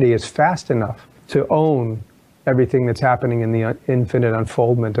identity is fast enough to own everything that's happening in the infinite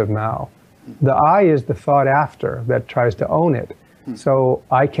unfoldment of now. The I is the thought after that tries to own it. So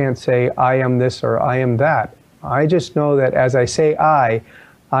I can't say I am this or I am that. I just know that as I say I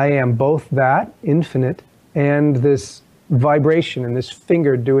am both that, infinite, and this vibration and this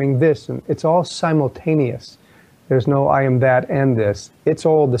finger doing this, and it's all simultaneous. There's no I am that and this. It's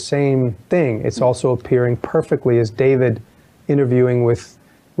all the same thing. It's also appearing perfectly as David interviewing with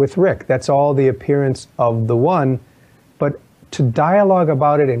Rick. That's all the appearance of the one. But to dialogue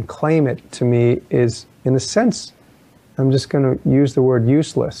about it and claim it, to me, is, in a sense, I'm just going to use the word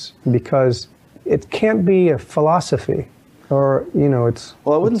useless, because it can't be a philosophy. Or, you know, it's...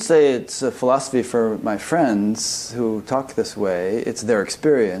 Well, I wouldn't say it's a philosophy for my friends who talk this way. It's their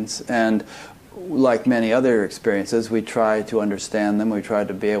experience. And like many other experiences, we try to understand them. We try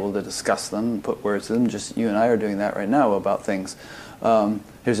to be able to discuss them, put words to them. Just you and I are doing that right now about things.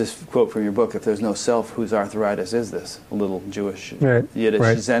 Here's this quote from your book: "If there's no self, whose arthritis is this?" A little Jewish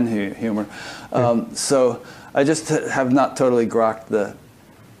Yiddish Zen humor. So I just have not totally grokked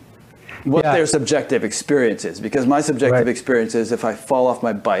what their subjective experience is, because my subjective experience is if I fall off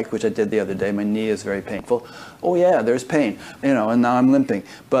my bike, which I did the other day, my knee is very painful. Oh yeah, there's pain, and now I'm limping.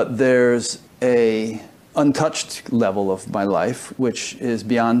 But there's a untouched level of my life which is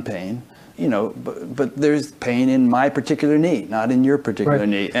beyond pain. But there's pain in my particular knee, not in your particular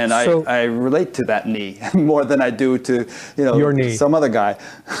knee. And I relate to that knee more than I do to, your knee. Some other guy.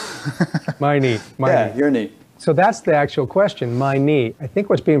 My knee. Yeah, your knee. So that's the actual question, my knee. I think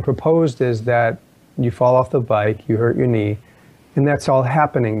what's being proposed is that you fall off the bike, you hurt your knee, and that's all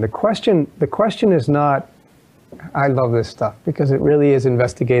happening. The question is not, I love this stuff because it really is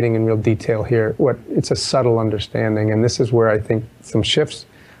investigating in real detail here. It's a subtle understanding, and this is where I think some shifts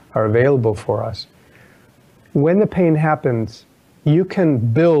are available for us. When the pain happens, you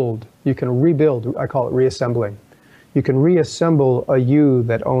can rebuild, I call it reassembling. You can reassemble a you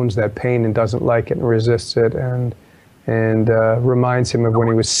that owns that pain and doesn't like it and resists it and reminds him of when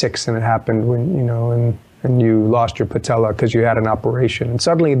he was 6 and it happened when, and you lost your patella because you had an operation. And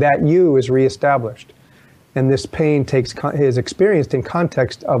suddenly that you is reestablished. And this pain is experienced in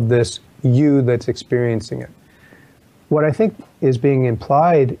context of this you that's experiencing it. What I think is being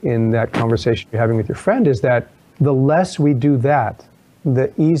implied in that conversation you're having with your friend is that the less we do that,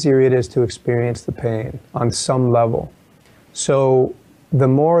 the easier it is to experience the pain on some level. So the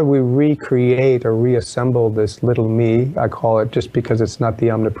more we recreate or reassemble this little me, I call it, just because it's not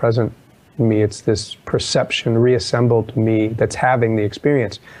the omnipresent me, it's this perception reassembled me that's having the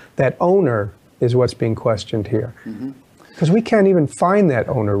experience. That owner is what's being questioned here. Because we can't even find that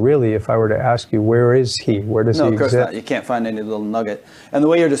owner, really, if I were to ask you, where is he? Where does he exist? No, of course not. You can't find any little nugget. And the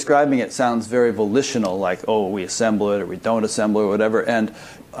way you're describing it sounds very volitional, like, oh, we assemble it or we don't assemble it or whatever. And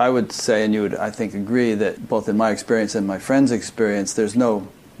I would say, and you would, I think, agree that both in my experience and my friend's experience, there's no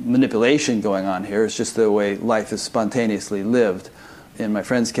manipulation going on here. It's just the way life is spontaneously lived. In my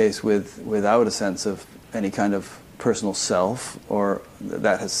friend's case, without a sense of any kind of personal self, or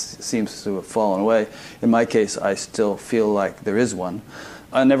that seems to have fallen away. In my case, I still feel like there is one.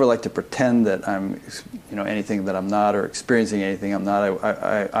 I never like to pretend that I'm, anything that I'm not, or experiencing anything I'm not.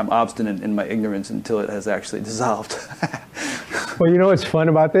 I'm obstinate in my ignorance until it has actually dissolved. Well, what's fun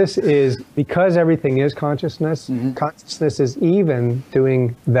about this is because everything is consciousness, consciousness is even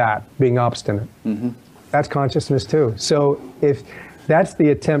doing that, being obstinate. That's consciousness too. So if that's the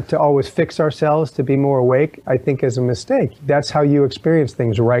attempt to always fix ourselves to be more awake, I think is a mistake. That's how you experience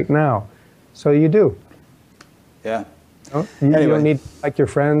things right now. So you do. Yeah. You don't need to like your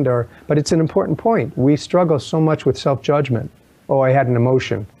friend, but it's an important point. We struggle so much with self-judgment. Oh, I had an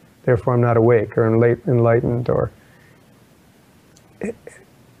emotion, therefore I'm not awake or enlightened. Or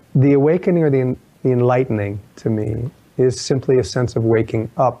the awakening or the enlightening to me is simply a sense of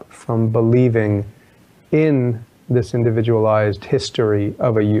waking up from believing in this individualized history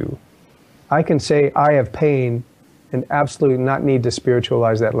of a you. I can say I have pain and absolutely not need to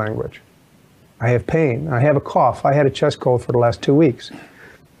spiritualize that language. I have pain. I have a cough. I had a chest cold for the last 2 weeks.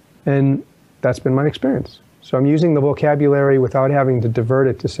 And that's been my experience. So I'm using the vocabulary without having to divert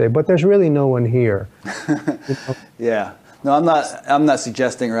it to say, but there's really no one here. Yeah. No, I'm not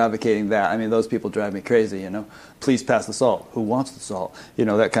suggesting or advocating that. I mean, those people drive me crazy, Please pass the salt. Who wants the salt?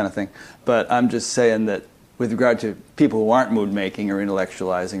 That kind of thing. But I'm just saying that with regard to people who aren't mood-making or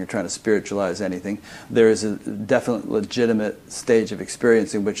intellectualizing or trying to spiritualize anything, there is a definite legitimate stage of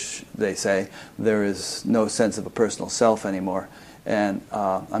experience in which they say there is no sense of a personal self anymore. And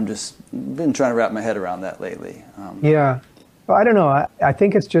I'm just been trying to wrap my head around that lately. Yeah. Well, I don't know. I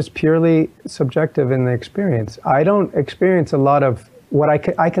think it's just purely subjective in the experience. I don't experience a lot of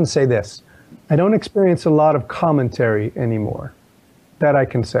I can say this. I don't experience a lot of commentary anymore. That I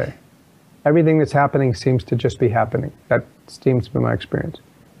can say. Everything that's happening seems to just be happening. That seems to be my experience.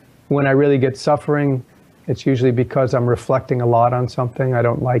 When I really get suffering, it's usually because I'm reflecting a lot on something. I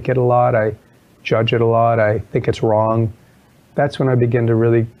don't like it a lot. I judge it a lot. I think it's wrong. That's when I begin to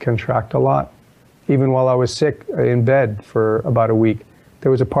really contract a lot. Even while I was sick in bed for about a week, there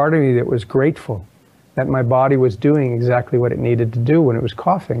was a part of me that was grateful that my body was doing exactly what it needed to do when it was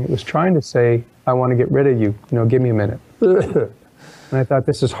coughing. It was trying to say, I want to get rid of you. Give me a minute. And I thought,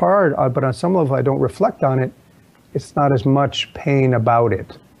 this is hard, but on some level, I don't reflect on it. It's not as much pain about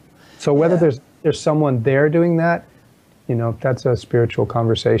it. So whether there's someone there doing that, that's a spiritual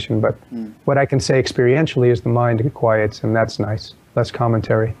conversation. But what I can say experientially is the mind quiets, and that's nice. Less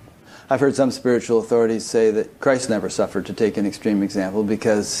commentary. I've heard some spiritual authorities say that Christ never suffered, to take an extreme example,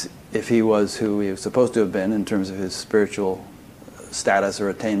 because if he was who he was supposed to have been in terms of his spiritual status or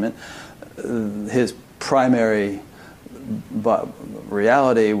attainment. His primary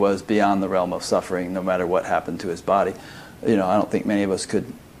reality was beyond the realm of suffering, no matter what happened to his body. I don't think many of us could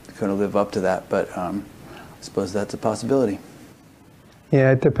live up to that, but I suppose that's a possibility.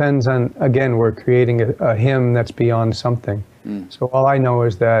 Yeah, it depends on, again, we're creating a him that's beyond something. So all I know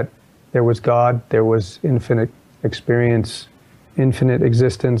is that there was God, there was infinite experience, infinite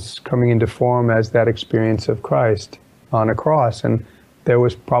existence coming into form as that experience of Christ on a cross, and there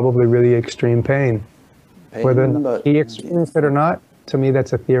was probably really extreme pain. Whether he experienced it or not, to me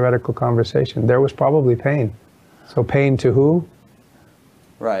that's a theoretical conversation. There was probably pain. So pain to who?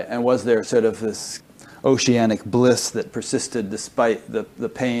 Right, and was there sort of this oceanic bliss that persisted despite the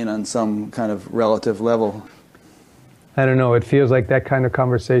pain on some kind of relative level? I don't know, it feels like that kind of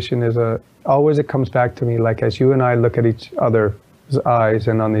conversation is always it comes back to me, like as you and I look at each other's eyes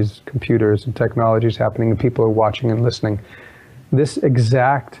and on these computers and technologies happening and people are watching and listening, this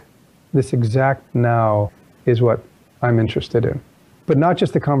exact now is what I'm interested in. But not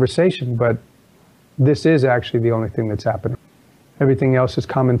just the conversation, but this is actually the only thing that's happening. Everything else is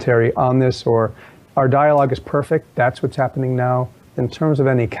commentary on this, or our dialogue is perfect, that's what's happening now. In terms of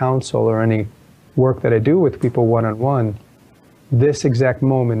any counsel or any work that I do with people one-on-one, this exact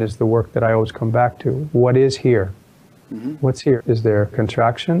moment is the work that I always come back to. What is here? What's here? Is there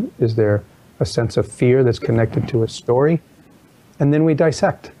contraction? Is there a sense of fear that's connected to a story? And then we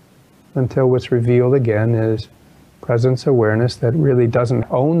dissect until what's revealed again is presence awareness that really doesn't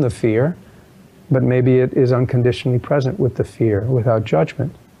own the fear, but maybe it is unconditionally present with the fear without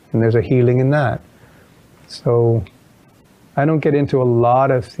judgment. And there's a healing in that. So I don't get into a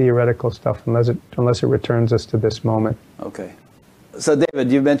lot of theoretical stuff unless it returns us to this moment. Okay. So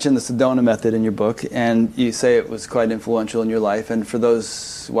David, you mentioned the Sedona method in your book, and you say it was quite influential in your life. And for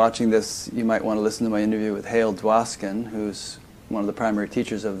those watching this, you might want to listen to my interview with Hale Dwoskin, who's one of the primary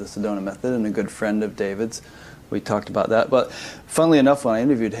teachers of the Sedona method and a good friend of David's. We talked about that. But funnily enough, when I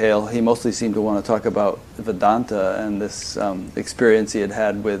interviewed Hale, he mostly seemed to want to talk about Vedanta and this experience he had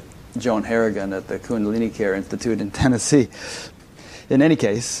had with Joan Harrigan at the Kundalini Care Institute in Tennessee. In any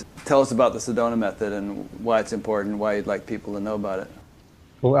case, tell us about the Sedona method and why it's important, why you'd like people to know about it.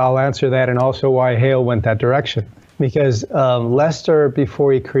 Well, I'll answer that, and also why Hale went that direction. Because Lester,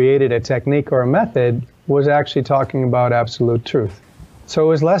 before he created a technique or a method, was actually talking about absolute truth. So it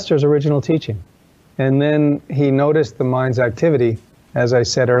was Lester's original teaching. And then he noticed the mind's activity, as I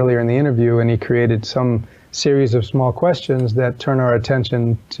said earlier in the interview, and he created some series of small questions that turn our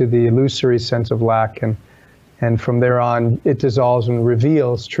attention to the illusory sense of lack, and from there on, it dissolves and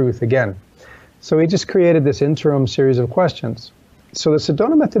reveals truth again. So he just created this interim series of questions. So the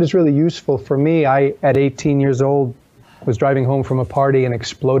Sedona method is really useful for me. I, at 18 years old, was driving home from a party and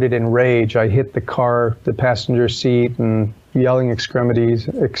exploded in rage. I hit the car, the passenger seat, and yelling extremities.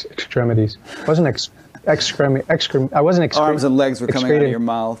 I wasn't Arms and legs were coming out of your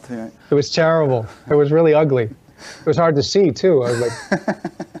mouth. Yeah. It was terrible. It was really ugly. It was hard to see, too. I was like,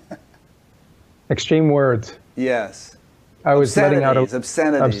 extreme words. Yes. I was letting out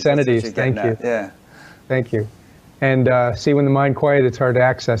obscenities. Thank you. Yeah. Thank you. And see, when the mind quiet, it's hard to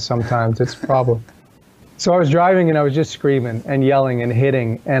access sometimes. It's a problem. So I was driving and I was just screaming and yelling and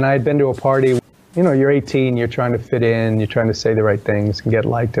hitting. And I'd been to a party. You know, you're 18, you're trying to fit in, you're trying to say the right things and get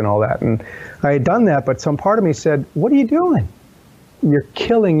liked and all that. And I had done that, but some part of me said, what are you doing? You're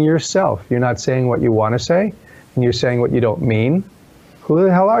killing yourself. You're not saying what you want to say, and you're saying what you don't mean. Who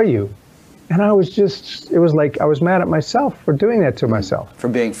the hell are you? And I was just, it was like I was mad at myself for doing that to myself. For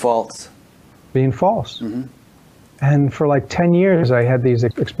being false. Being false. And for like 10 years, I had these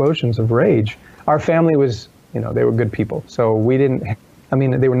explosions of rage. Our family was, you know, they were good people. So we didn't, I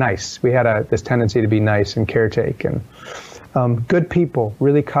mean, they were nice. We had this tendency to be nice and caretake and good people,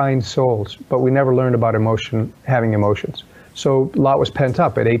 really kind souls, but we never learned about having emotions. So a lot was pent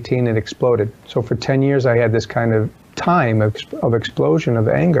up. At 18, it exploded. So for 10 years, I had this kind of time of explosion of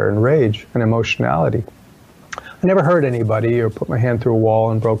anger and rage and emotionality. I never hurt anybody or put my hand through a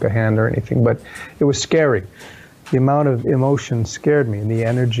wall and broke a hand or anything, but it was scary. The amount of emotion scared me and the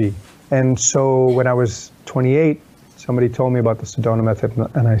energy. And so when I was 28, somebody told me about the Sedona method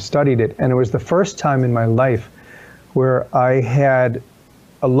and I studied it. And it was the first time in my life where I had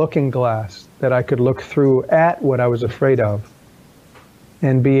a looking glass that I could look through at what I was afraid of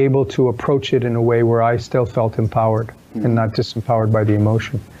and be able to approach it in a way where I still felt empowered and not disempowered by the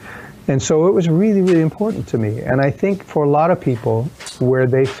emotion. And so it was really, really important to me. And I think for a lot of people where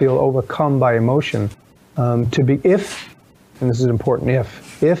they feel overcome by emotion, and this is important,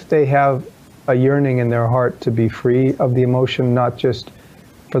 if they have a yearning in their heart to be free of the emotion, not just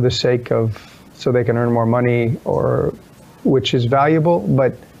for the sake of so they can earn more money or which is valuable,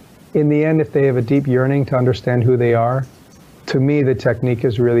 but in the end, if they have a deep yearning to understand who they are, to me, the technique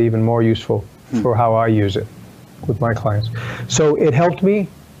is really even more useful for how I use it with my clients. So it helped me.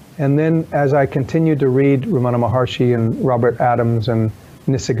 And then as I continued to read Ramana Maharshi and Robert Adams and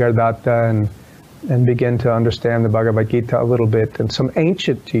Nisargadatta and begin to understand the Bhagavad Gita a little bit and some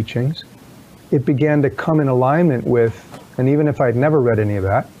ancient teachings, it began to come in alignment with, and even if I'd never read any of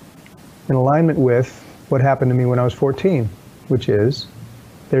that, in alignment with what happened to me when I was 14, which is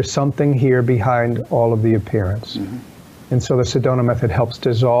there's something here behind all of the appearance. Mm-hmm. And so the Sedona method helps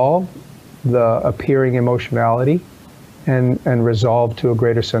dissolve the appearing emotionality and resolve to a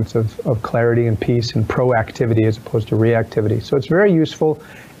greater sense of clarity and peace and proactivity as opposed to reactivity. So it's very useful,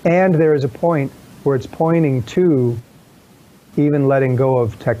 and there is a point where it's pointing to even letting go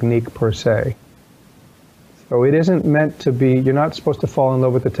of technique per se. So it isn't meant to be, you're not supposed to fall in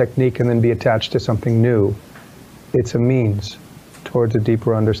love with the technique and then be attached to something new. It's a means towards a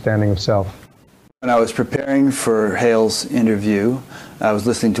deeper understanding of self. When I was preparing for Hale's interview, I was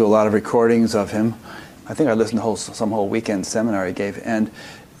listening to a lot of recordings of him. I think I listened to some whole weekend seminar he gave, and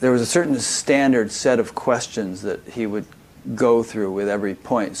there was a certain standard set of questions that he would go through with every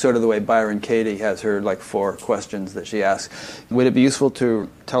point, sort of the way Byron Katie has her 4 questions that she asks. Would it be useful to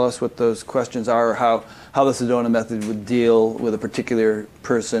tell us what those questions are, or how the Sedona method would deal with a particular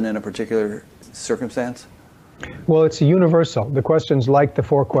person in a particular circumstance? Well, it's universal. The questions, like the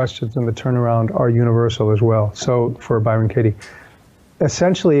 4 questions in the turnaround, are universal as well. So for Byron Katie,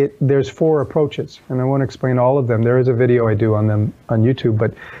 essentially there's 4 approaches, and I won't explain all of them. There is a video I do on them on YouTube,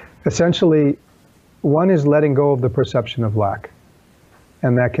 but essentially one is letting go of the perception of lack.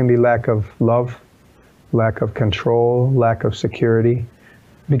 And that can be lack of love, lack of control, lack of security.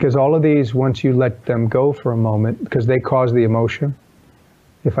 Because all of these, once you let them go for a moment, because they cause the emotion.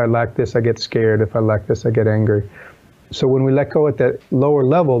 If I lack this, I get scared. If I lack this, I get angry. So when we let go at that lower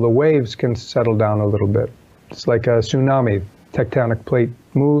level, the waves can settle down a little bit. It's like a tsunami. Tectonic plate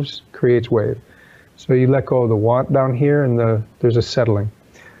moves, creates wave. So you let go of the want down here, and there's a settling.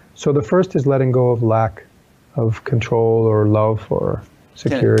 So the first is letting go of lack of control or love or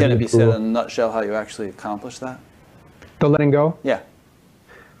security. Can it be said in a nutshell how you actually accomplish that? The letting go? Yeah.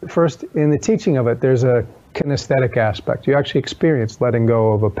 First, in the teaching of it, there's a kinesthetic aspect. You actually experience letting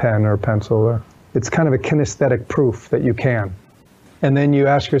go of a pen or a pencil. Or it's kind of a kinesthetic proof that you can. And then you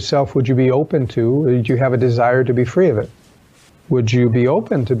ask yourself, would you be open to, or do you have a desire to be free of it? Would you be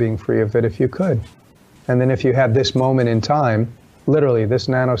open to being free of it if you could? And then if you had this moment in time, literally this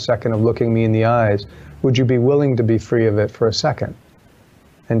nanosecond of looking me in the eyes, would you be willing to be free of it for a second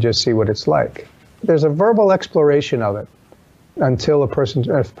and just see what it's like? There's a verbal exploration of it until a person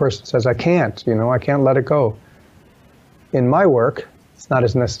says, I can't let it go. In my work, it's not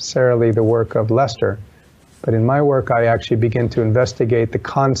as necessarily the work of Lester, but in my work, I actually begin to investigate the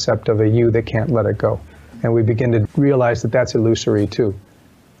concept of a you that can't let it go. And we begin to realize that that's illusory too.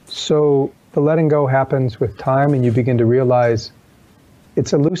 So the letting go happens with time, and you begin to realize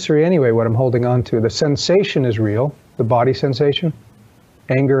it's illusory anyway, what I'm holding on to. The sensation is real, the body sensation.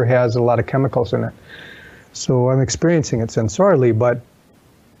 Anger has a lot of chemicals in it. So I'm experiencing it sensorially, but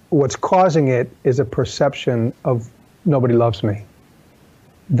what's causing it is a perception of nobody loves me.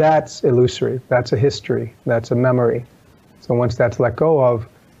 That's illusory. That's a history. That's a memory. So once that's let go of,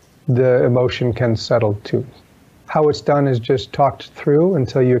 the emotion can settle too. How it's done is just talked through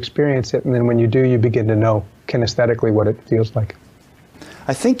until you experience it, and then when you do, you begin to know kinesthetically what it feels like.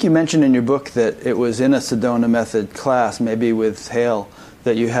 I think you mentioned in your book that it was in a Sedona method class, maybe with Hale,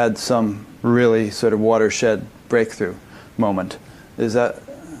 that you had some really sort of watershed breakthrough moment. Is that,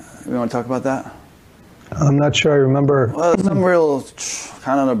 you want to talk about that? I'm not sure I remember. Well, some real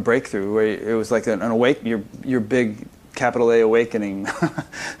kind of a breakthrough where it was like an your big capital A awakening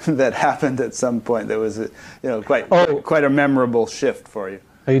that happened at some point. That was quite a memorable shift for you.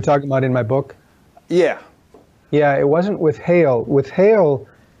 Are you talking about in my book? Yeah. Yeah, it wasn't with Hale. With Hale,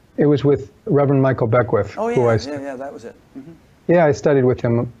 it was with Reverend Michael Beckwith. Oh yeah, that was it. Mm-hmm. Yeah, I studied with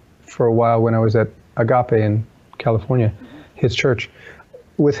him for a while when I was at Agape in California, his church.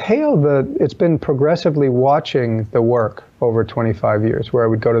 With Hale, it's been progressively watching the work over 25 years, where I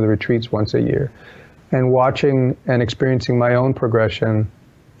would go to the retreats once a year, and watching and experiencing my own progression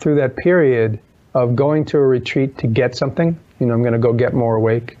through that period of going to a retreat to get something. I'm going to go get more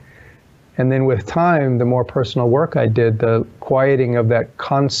awake. And then with time, the more personal work I did, the quieting of that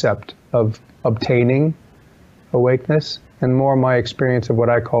concept of obtaining awakeness, and more my experience of what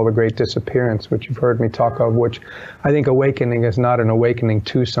I call the great disappearance, which you've heard me talk of, which I think awakening is not an awakening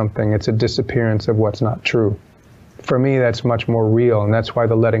to something, it's a disappearance of what's not true. For me, that's much more real, and that's why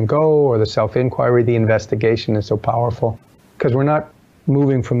the letting go or the self-inquiry, the investigation is so powerful. because we're not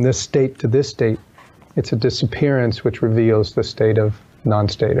moving from this state to this state. It's a disappearance which reveals the state of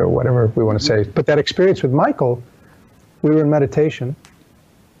non-state or whatever we want to say. But that experience with Michael, we were in meditation.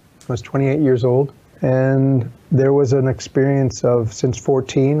 I was 28 years old, and there was an experience of, since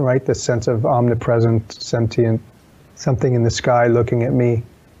 14, right, the sense of omnipresent, sentient, something in the sky looking at me.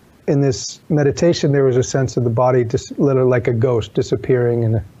 In this meditation, there was a sense of the body just literally like a ghost disappearing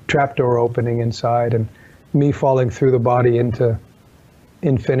and a trapdoor opening inside, and me falling through the body into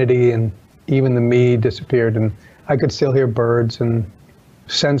infinity, and even the me disappeared, and I could still hear birds and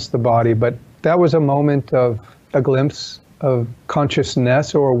sense the body. But that was a moment of a glimpse of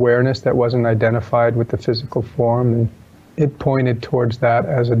consciousness or awareness that wasn't identified with the physical form, and it pointed towards that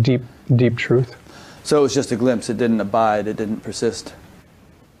as a deep, deep truth. So it was just a glimpse. It didn't abide. It didn't persist.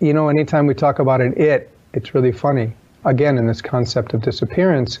 You know, anytime we talk about it's really funny. Again, in this concept of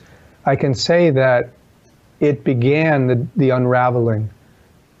disappearance, I can say that it began the unraveling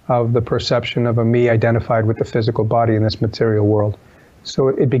of the perception of a me identified with the physical body in this material world. So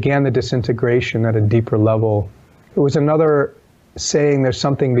it began the disintegration at a deeper level. It was another saying there's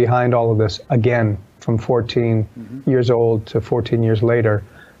something behind all of this, again, from 14 years old to 14 years later,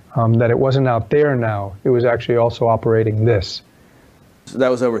 that it wasn't out there now. It was actually also operating this. So that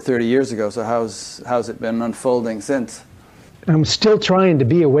was over 30 years ago, so how's it been unfolding since? I'm still trying to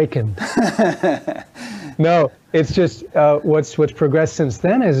be awakened. No, it's just what's progressed since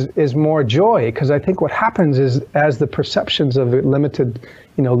then is more joy, because I think what happens is, as the perceptions of it limited,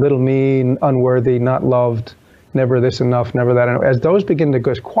 little me, unworthy, not loved, never this enough, never that enough, as those begin to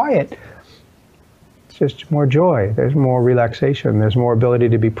go quiet, it's just more joy. There's more relaxation. There's more ability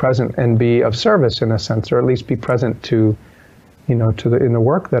to be present and be of service in a sense, or at least be present to, in the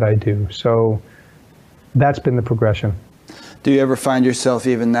work that I do. So that's been the progression. Do you ever find yourself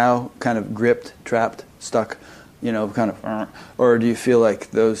even now kind of gripped, trapped, stuck, or do you feel like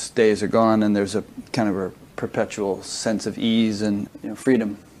those days are gone and there's a kind of a perpetual sense of ease and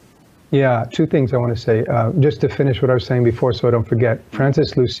freedom? Yeah, two things I want to say. Just to finish what I was saying before so I don't forget,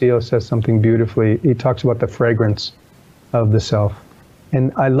 Francis Lucille says something beautifully. He talks about the fragrance of the self.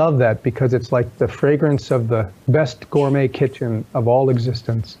 And I love that, because it's like the fragrance of the best gourmet kitchen of all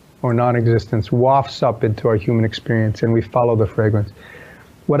existence or non-existence wafts up into our human experience, and we follow the fragrance.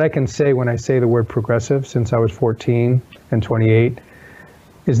 What I can say when I say the word progressive, since I was 14 and 28,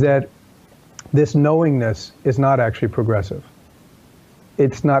 is that this knowingness is not actually progressive.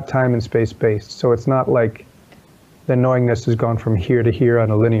 It's not time and space based. So it's not like the knowingness has gone from here to here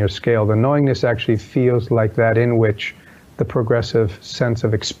on a linear scale. The knowingness actually feels like that, in which the progressive sense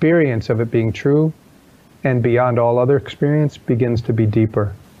of experience of it being true and beyond all other experience begins to be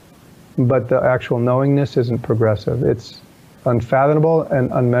deeper. But the actual knowingness isn't progressive. It's unfathomable and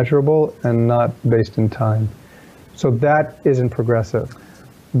unmeasurable and not based in time. So that isn't progressive.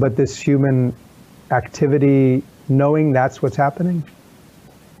 But this human activity, knowing that's what's happening,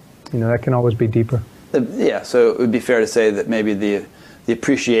 that can always be deeper. Yeah, so it would be fair to say that maybe the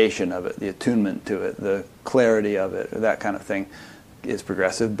appreciation of it, the attunement to it, the clarity of it, or that kind of thing is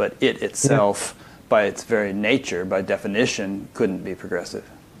progressive, but it itself, by its very nature, by definition, couldn't be progressive.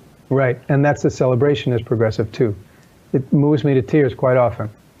 Right, and that's the celebration is progressive too. It moves me to tears quite often.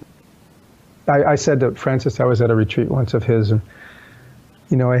 I said to Francis, I was at a retreat once of his, and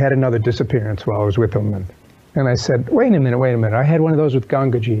I had another disappearance while I was with him, and I said, wait a minute, I had one of those with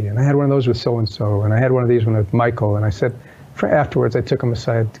Gangaji, and I had one of those with so-and-so, and I had one of these with Michael, and I said, afterwards I took him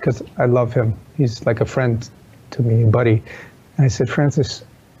aside, because I love him. He's like a friend to me, a buddy. And I said, Francis,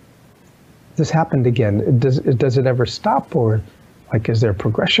 this happened again. Does it ever stop, or like, is there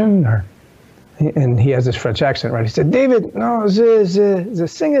progression? And he has this French accent, right? He said, David, no, the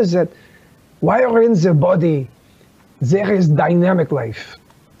thing is that while in the body, there is dynamic life.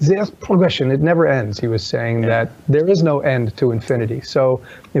 There's progression. It never ends. He was saying that there is no end to infinity. So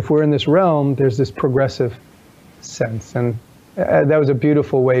if we're in this realm, there's this progressive sense. And that was a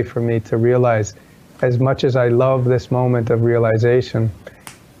beautiful way for me to realize, as much as I love this moment of realization,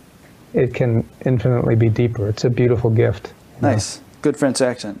 it can infinitely be deeper. It's a beautiful gift. Nice. Good French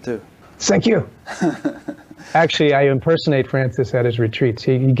accent, too. Thank you. Actually, I impersonate Francis at his retreats.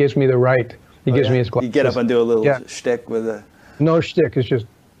 He gives me the right. He gives me his glasses. You get up and do a little shtick with a... No shtick, it's just...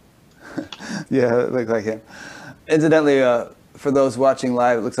 Yeah, it looks like him. Incidentally, for those watching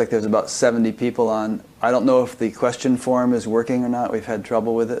live, it looks like there's about 70 people on. I don't know if the question form is working or not. We've had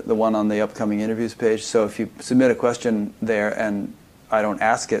trouble with it, the one on the upcoming interviews page. So if you submit a question there and I don't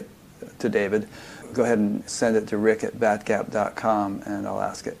ask it to David, go ahead and send it to rick@batgap.com and I'll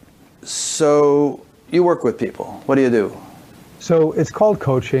ask it. So you work with people. What do you do? So it's called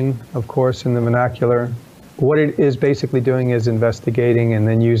coaching, of course, in the vernacular. what it is basically doing is investigating and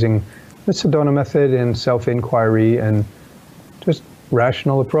then using the Sedona method and self-inquiry and just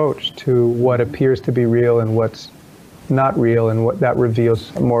rational approach to what appears to be real and what's not real, and what that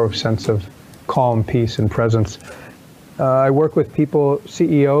reveals more of a sense of calm, peace, and presence. I work with people,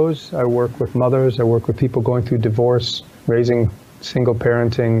 CEOs, I work with mothers, I work with people going through divorce, raising single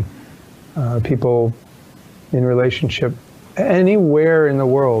parenting, people in relationship, anywhere in the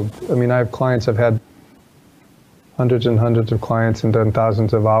world. I mean, I have clients, I've had hundreds and hundreds of clients and done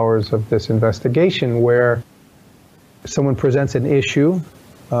thousands of hours of this investigation where someone presents an issue.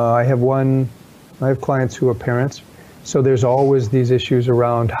 I have clients who are parents, so there's always these issues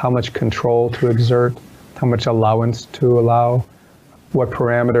around how much control to exert, how much allowance to allow, what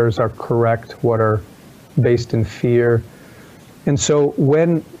parameters are correct, what are based in fear. And so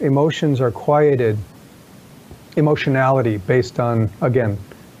when emotions are quieted, emotionality based on, again,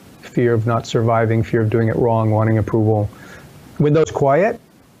 fear of not surviving, fear of doing it wrong, wanting approval, when those quiet,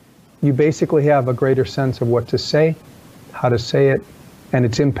 you basically have a greater sense of what to say, how to say it, and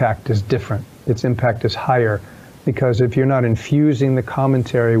its impact is different. Its impact is higher, because if you're not infusing the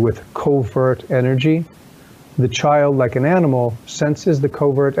commentary with covert energy, the child, like an animal, senses the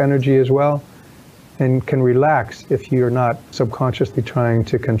covert energy as well and can relax if you're not subconsciously trying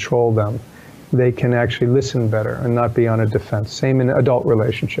to control them. They can actually listen better and not be on a defense. Same in adult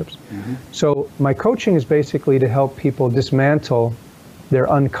relationships. Mm-hmm. So my coaching is basically to help people dismantle their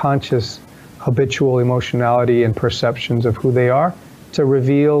unconscious habitual emotionality and perceptions of who they are to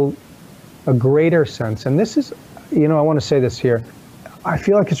reveal a greater sense. And this is, I want to say this here. I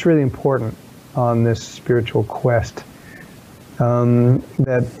feel like it's really important on this spiritual quest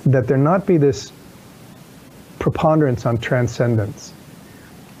that there not be this preponderance on transcendence.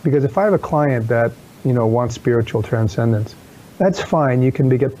 Because if I have a client that, wants spiritual transcendence, that's fine. You can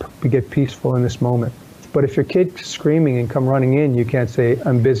get peaceful in this moment. But if your kid's screaming and come running in, you can't say,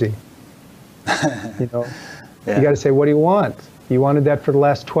 I'm busy. Yeah. You got to say, what do you want? You wanted that for the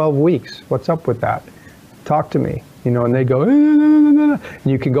last 12 weeks. What's up with that? Talk to me. And they go, and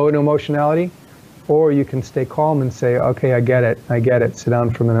you can go into emotionality, or you can stay calm and say, okay, I get it. Sit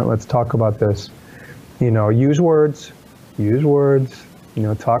down for a minute. Let's talk about this. Use words,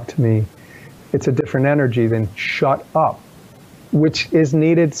 talk to me. It's a different energy than shut up, which is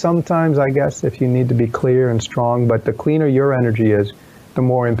needed sometimes, I guess, if you need to be clear and strong. But the cleaner your energy is, the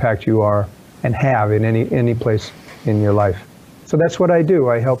more impact you are and have in any place in your life. So that's what I do.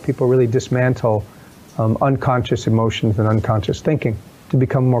 I help people really dismantle unconscious emotions and unconscious thinking to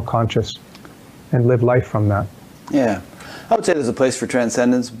become more conscious and live life from that. Yeah. I would say there's a place for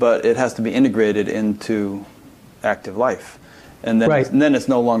transcendence, but it has to be integrated into active life. And then, right. And then it's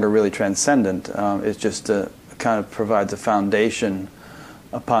no longer really transcendent. It's just kind of provides a foundation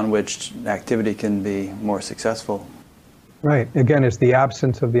upon which activity can be more successful. Right. Again, it's the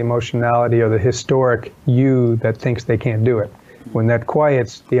absence of the emotionality or the historic you that thinks they can't do it. When that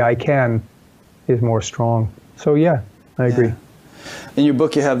quiets, the I can is more strong. So yeah, I agree. Yeah. In your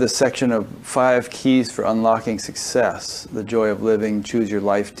book, you have this section of 5 keys for unlocking success: the joy of living, choose your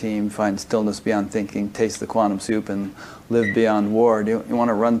life team, find stillness beyond thinking, taste the quantum soup, and live beyond war. Do you want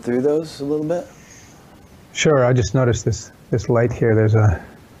to run through those a little bit? Sure. I just noticed this light here.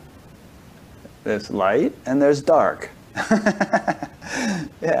 There's light and there's dark.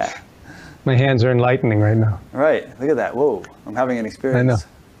 Yeah. My hands are enlightening right now. Right. Look at that. Whoa. I'm having an experience.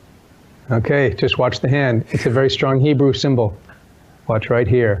 I know. Okay. Just watch the hand. It's a very strong Hebrew symbol. Watch right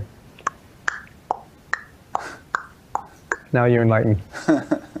here. Now you're enlightened.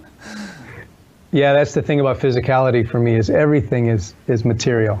 Yeah, that's the thing about physicality for me, is everything is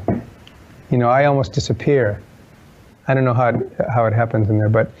material. I almost disappear. I don't know how it happens in there,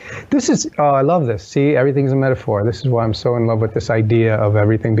 but this is, I love this. See, everything's a metaphor. This is why I'm so in love with this idea of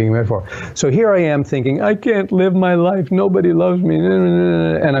everything being a metaphor. So here I am thinking, I can't live my life. Nobody loves me.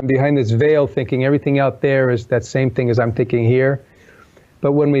 And I'm behind this veil thinking everything out there is that same thing as I'm thinking here.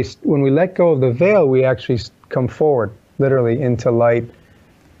 But when we let go of the veil, we actually come forward, literally, into light.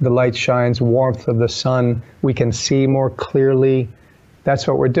 The light shines, warmth of the sun. We can see more clearly. That's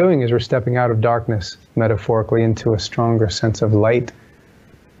what we're doing, is we're stepping out of darkness, metaphorically, into a stronger sense of light.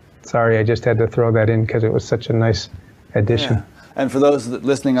 Sorry, I just had to throw that in because it was such a nice addition. Yeah. And for those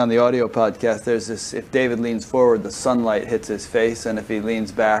listening on the audio podcast, there's this: if David leans forward, the sunlight hits his face, and if he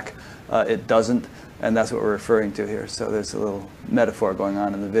leans back, it doesn't. And that's what we're referring to here. So there's a little metaphor going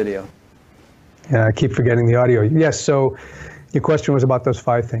on in the video. Yeah, I keep forgetting the audio. Yes, so your question was about those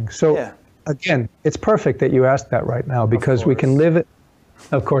 5 things. So yeah. Again, it's perfect that you asked that right now, because we can live it.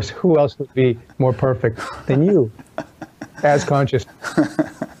 Of course, who else would be more perfect than you, as conscious?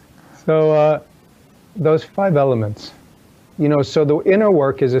 So those 5 elements, so the inner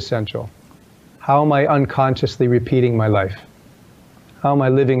work is essential. How am I unconsciously repeating my life? How am I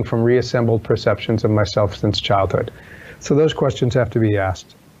living from reassembled perceptions of myself since childhood? So those questions have to be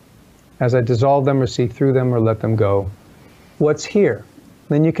asked. As I dissolve them or see through them or let them go, what's here?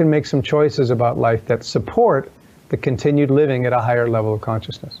 Then you can make some choices about life that support the continued living at a higher level of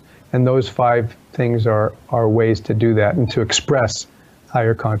consciousness. And those 5 things are ways to do that and to express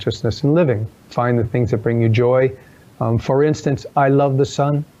higher consciousness in living. Find the things that bring you joy. For instance, I love the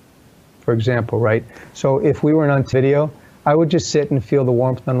sun, for example, right? So if we weren't on video, I would just sit and feel the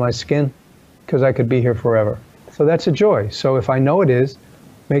warmth on my skin because I could be here forever. So that's a joy. So if I know it is,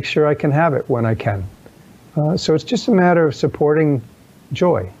 make sure I can have it when I can. So it's just a matter of supporting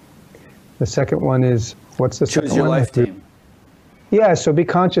joy. The second one is, what's the second one? Choose your life team. Yeah, so be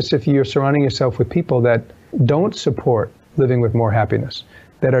conscious if you're surrounding yourself with people that don't support living with more happiness,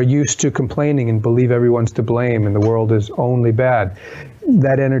 that are used to complaining and believe everyone's to blame and the world is only bad.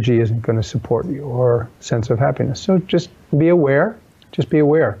 That energy isn't going to support your sense of happiness. So just be aware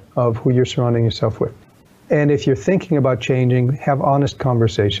of who you're surrounding yourself with. And if you're thinking about changing, have honest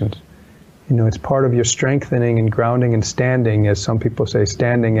conversations. It's part of your strengthening and grounding and standing, as some people say,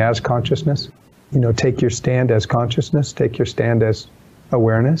 standing as consciousness. Take your stand as consciousness, take your stand as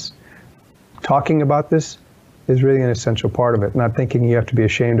awareness. Talking about this is really an essential part of it, not thinking you have to be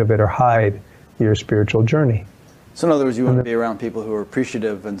ashamed of it or hide your spiritual journey. So in other words, you want to be around people who are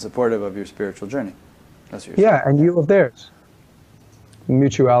appreciative and supportive of your spiritual journey. That's what you're saying. Yeah, and you of theirs.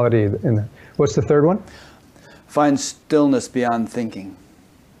 Mutuality in that. What's the third one? Find stillness beyond thinking.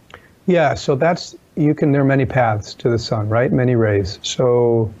 Yeah, so there are many paths to the sun, right? Many rays.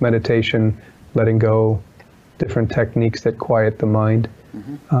 So meditation, letting go, different techniques that quiet the mind.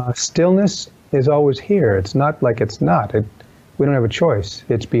 Mm-hmm. Stillness is always here. It's not like it's not. We don't have a choice.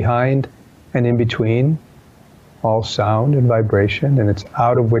 It's behind and in between all sound and vibration, and it's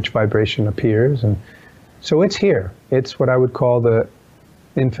out of which vibration appears. And so it's here. It's what I would call the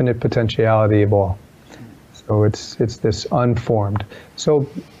infinite potentiality of all. So it's this unformed. So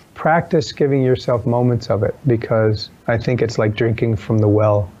practice giving yourself moments of it, because I think it's like drinking from the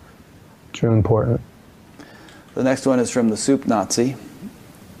well. It's really important. The next one is from the Soup Nazi.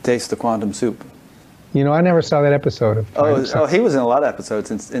 Taste the Quantum Soup. I never saw that episode of. Oh, he was in a lot of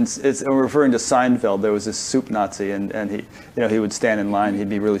episodes. We're referring to Seinfeld. There was this Soup Nazi, and he would stand in line. He'd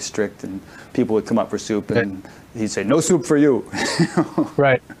be really strict, and people would come up for soup, and he'd say, "No soup for you."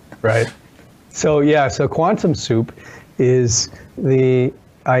 Right. So Quantum Soup is the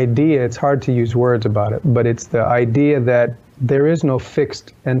idea. It's hard to use words about it, but it's the idea that there is no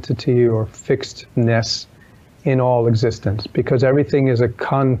fixed entity or fixedness in all existence, because everything is a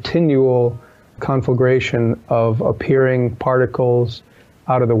continual conflagration of appearing particles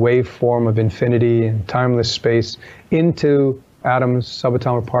out of the waveform of infinity and timeless space into atoms,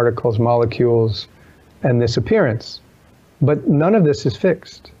 subatomic particles, molecules, and this appearance. But none of this is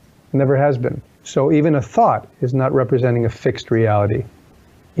fixed, never has been. So even a thought is not representing a fixed reality.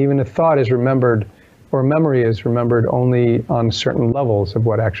 Even a thought is remembered, or memory is remembered only on certain levels of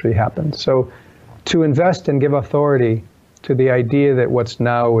what actually happened. So to invest and give authority to the idea that what's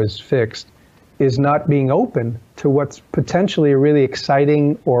now is fixed is not being open to what's potentially a really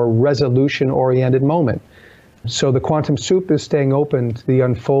exciting or resolution-oriented moment. So the Quantum Soup is staying open to the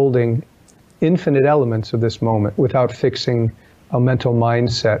unfolding infinite elements of this moment without fixing a mental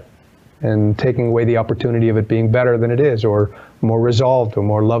mindset and taking away the opportunity of it being better than it is, or more resolved, or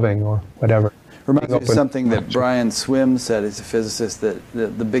more loving, or whatever. Reminds me of something that Brian Swimme said, as a physicist, that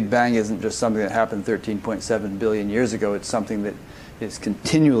the Big Bang isn't just something that happened 13.7 billion years ago. It's something that is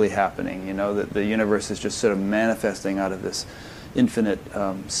continually happening, that the universe is just sort of manifesting out of this infinite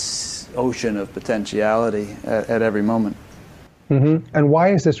ocean of potentiality at every moment. Mm-hmm. And why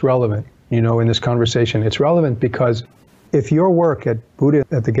is this relevant, in this conversation? It's relevant because if your work at Buddha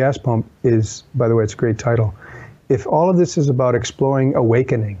at the Gas Pump is, by the way, it's a great title, if all of this is about exploring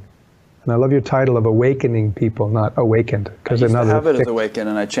awakening, and I love your title of awakening people, not awakened. I used to have it as awaken,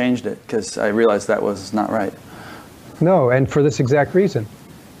 and I changed it because I realized that was not right. No, and for this exact reason.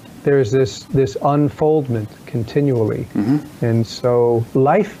 There's this unfoldment continually. Mm-hmm. And so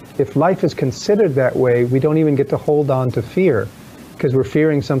if life is considered that way, we don't even get to hold on to fear, because we're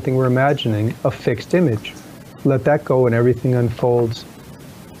fearing something we're imagining, a fixed image. Let that go and everything unfolds.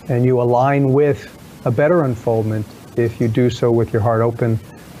 And you align with a better unfoldment if you do so with your heart open,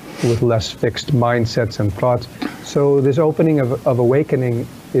 with less fixed mindsets and thoughts. So this opening of awakening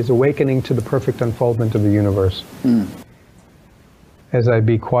is awakening to the perfect unfoldment of the universe. Mm. As I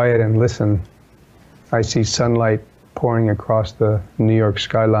be quiet and listen, I see sunlight pouring across the New York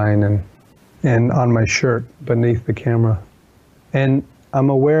skyline, and and on my shirt beneath the camera. And I'm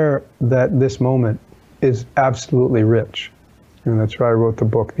aware that this moment is absolutely rich. And that's why I wrote the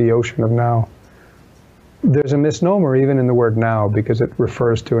book, The Ocean of Now. There's a misnomer even in the word now because it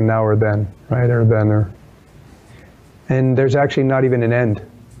refers to a now or then, right? Or then or. And there's actually not even an end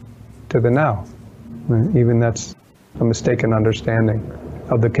to the now. Right? Even that's a mistaken understanding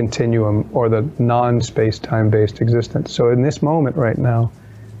of the continuum or the non-space-time based existence. So in this moment right now,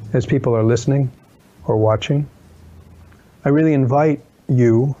 as people are listening or watching, I really invite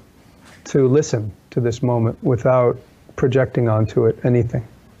you to listen to this moment without projecting onto it anything,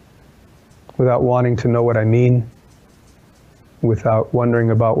 without wanting to know what I mean, without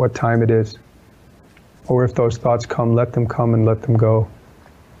wondering about what time it is, or if those thoughts come and let them go,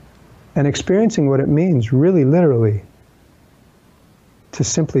 and experiencing what it means, really literally, to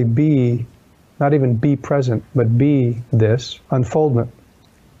simply be, not even be present, but be this unfoldment.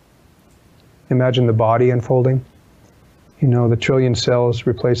 Imagine the body unfolding, you know, the trillion cells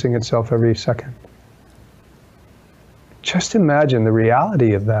replacing itself every second. Just imagine the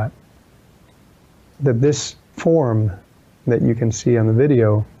reality of that this form that you can see on the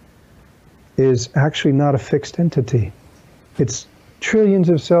video is actually not a fixed entity. It's trillions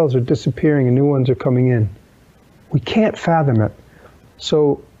of cells are disappearing and new ones are coming in. We can't fathom it.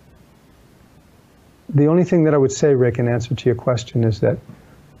 So the only thing that I would say, Rick, in answer to your question is that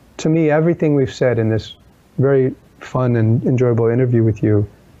to me, everything we've said in this very fun and enjoyable interview with you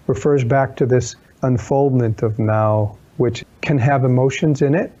refers back to this unfoldment of now, which can have emotions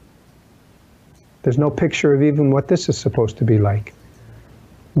in it. There's no picture of even what this is supposed to be like.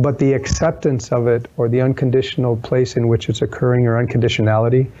 But the acceptance of it, or the unconditional place in which it's occurring, or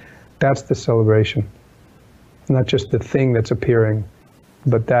unconditionality, that's the celebration. Not just the thing that's appearing,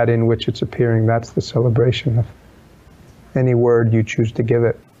 but that in which it's appearing, that's the celebration of any word you choose to give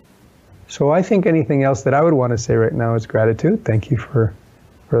it. So I think anything else that I would want to say right now is gratitude. Thank you for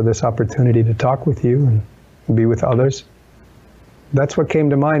this opportunity to talk with you and be with others. That's what came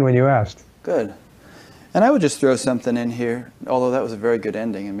to mind when you asked. Good. And I would just throw something in here, although that was a very good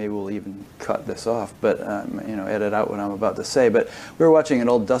ending, and maybe we'll even cut this off, but you know, edit out what I'm about to say. But we were watching an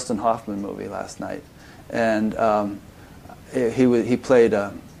old Dustin Hoffman movie last night, and he played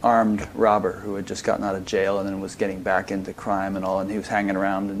an armed robber who had just gotten out of jail and then was getting back into crime and all, and he was hanging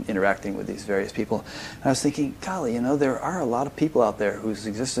around and interacting with these various people. And I was thinking, golly, you know, there are a lot of people out there whose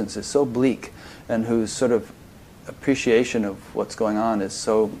existence is so bleak and whose sort of appreciation of what's going on is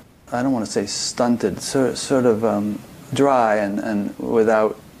so, I don't want to say stunted, sort of dry and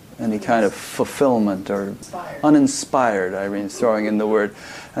without any kind of fulfillment or uninspired, Irene's throwing in the word.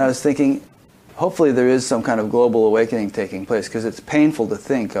 And I was thinking, hopefully there is some kind of global awakening taking place, because it's painful to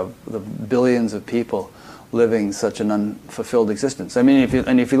think of the billions of people living such an unfulfilled existence. I mean,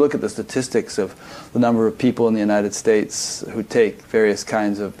 if you look at the statistics of the number of people in the United States who take various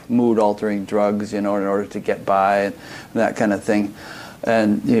kinds of mood-altering drugs, you know, in order to get by and that kind of thing,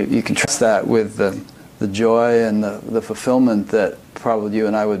 and you contrast that with the joy and the fulfillment that probably you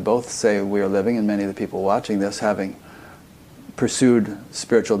and I would both say we are living, and many of the people watching this having pursued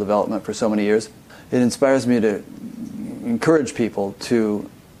spiritual development for so many years. It inspires me to encourage people to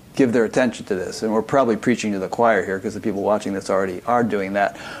give their attention to this. And we're probably preaching to the choir here, because the people watching this already are doing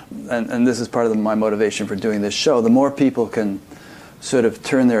that. And this is part of my motivation for doing this show. The more people can sort of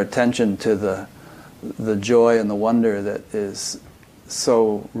turn their attention to the joy and the wonder that is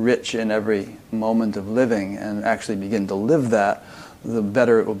so rich in every moment of living, and actually begin to live that, the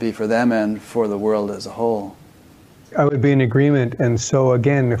better it will be for them and for the world as a whole. I would be in agreement. And so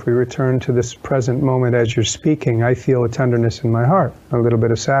again, if we return to this present moment as you're speaking, I feel a tenderness in my heart, a little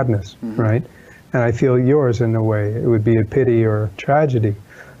bit of sadness, right? And I feel yours in a way. It would be a pity or a tragedy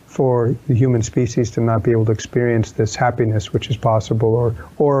for the human species to not be able to experience this happiness which is possible,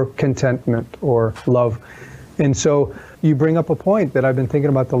 or contentment or love. And so you bring up a point that I've been thinking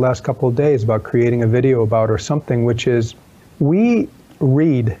about the last couple of days, about creating a video about, or something, which is we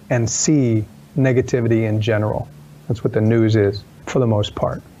read and see negativity in general. That's what the news is, for the most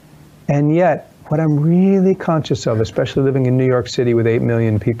part. And yet, what I'm really conscious of, especially living in New York City with 8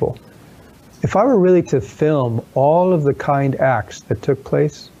 million people, if I were really to film all of the kind acts that took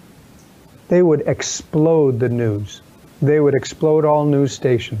place, they would explode the news. They would explode all news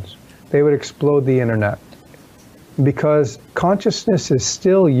stations. They would explode the internet. Because consciousness is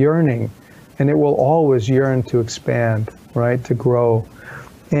still yearning, and it will always yearn to expand, right, to grow.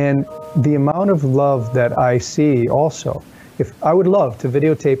 And the amount of love that I see also, if I would love to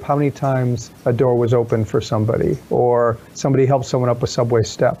videotape how many times a door was open for somebody, or somebody helped someone up a subway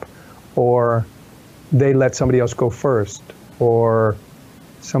step, or they let somebody else go first, or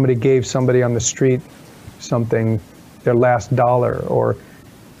somebody gave somebody on the street something, their last dollar, or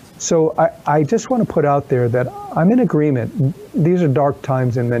so I just want to put out there that I'm in agreement. These are dark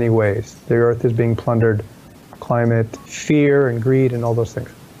times in many ways. The earth is being plundered, climate, fear and greed and all those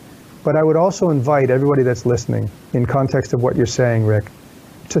things. But I would also invite everybody that's listening, in context of what you're saying, Rick,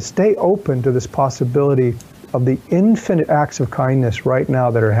 to stay open to this possibility of the infinite acts of kindness right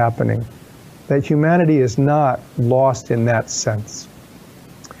now that are happening, that humanity is not lost in that sense.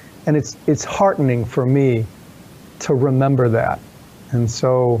 And it's heartening for me to remember that. And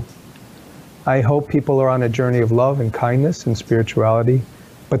so I hope people are on a journey of love and kindness and spirituality,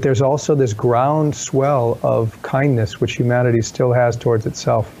 but there's also this groundswell of kindness which humanity still has towards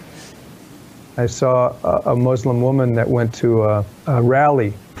itself. I saw a Muslim woman that went to a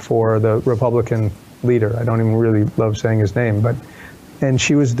rally for the Republican leader. I don't even really love saying his name, and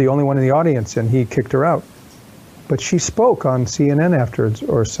she was the only one in the audience, and he kicked her out. But she spoke on CNN afterwards,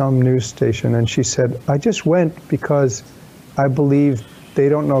 or some news station, and she said, I just went because I believe they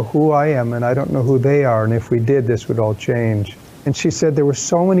don't know who I am, and I don't know who they are, and if we did, this would all change. And she said there were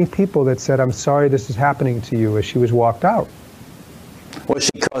so many people that said, I'm sorry this is happening to you, as she was walked out. Was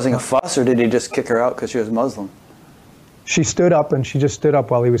she causing a fuss, or did he just kick her out because she was Muslim? She stood up, and she just stood up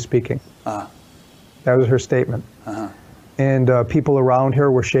while he was speaking. That was her statement. And people around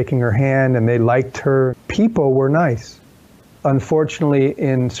her were shaking her hand, and they liked her. People were nice. Unfortunately,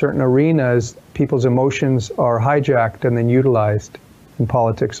 in certain arenas, people's emotions are hijacked and then utilized in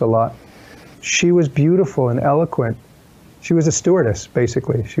politics a lot. She was beautiful and eloquent. She was a stewardess,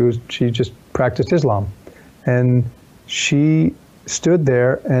 basically. She just practiced Islam. And she stood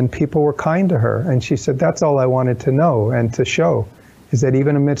there, and people were kind to her. And she said, that's all I wanted to know and to show, is that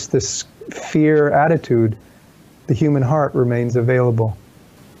even amidst this fear attitude, the human heart remains available.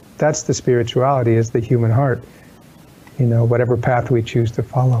 That's the spirituality, is the human heart. You know, whatever path we choose to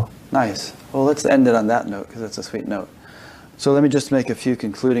follow. Nice. Well, let's end it on that note, because it's a sweet note. So let me just make a few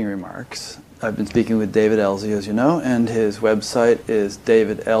concluding remarks. I've been speaking with David Elzey, as you know, and his website is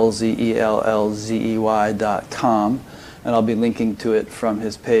davidelzey.com, and I'll be linking to it from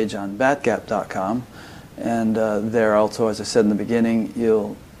his page on batgap.com. And there also, as I said in the beginning,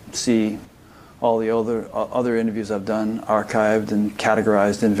 you'll see all the other interviews I've done archived and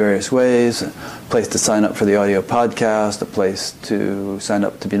categorized in various ways, a place to sign up for the audio podcast, a place to sign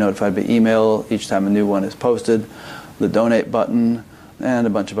up to be notified by email each time a new one is posted, the donate button, and a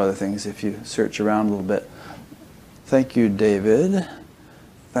bunch of other things if you search around a little bit. Thank you, David.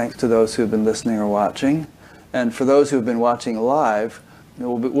 Thanks to those who have been listening or watching. And for those who have been watching live,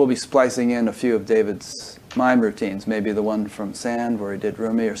 we'll be splicing in a few of David's mime routines, maybe the one from Sand where he did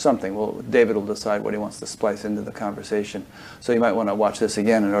Rumi or something. Well, David will decide what he wants to splice into the conversation. So you might want to watch this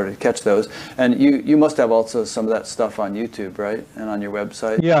again in order to catch those. And you must have also some of that stuff on YouTube, right? And on your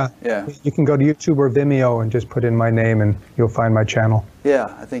website? Yeah. Yeah. You can go to YouTube or Vimeo and just put in my name and you'll find my channel.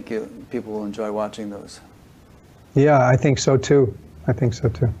 Yeah, I think people will enjoy watching those. Yeah, I think so too.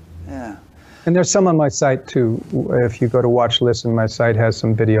 Yeah. And there's some on my site too. If you go to Watch Listen, my site has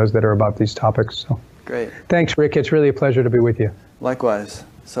some videos that are about these topics. So. Great. Thanks, Rick. It's really a pleasure to be with you. Likewise.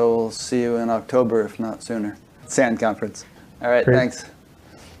 So we'll see you in October, if not sooner. Sand Conference. All right, Great. Thanks.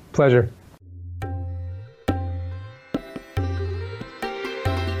 Pleasure.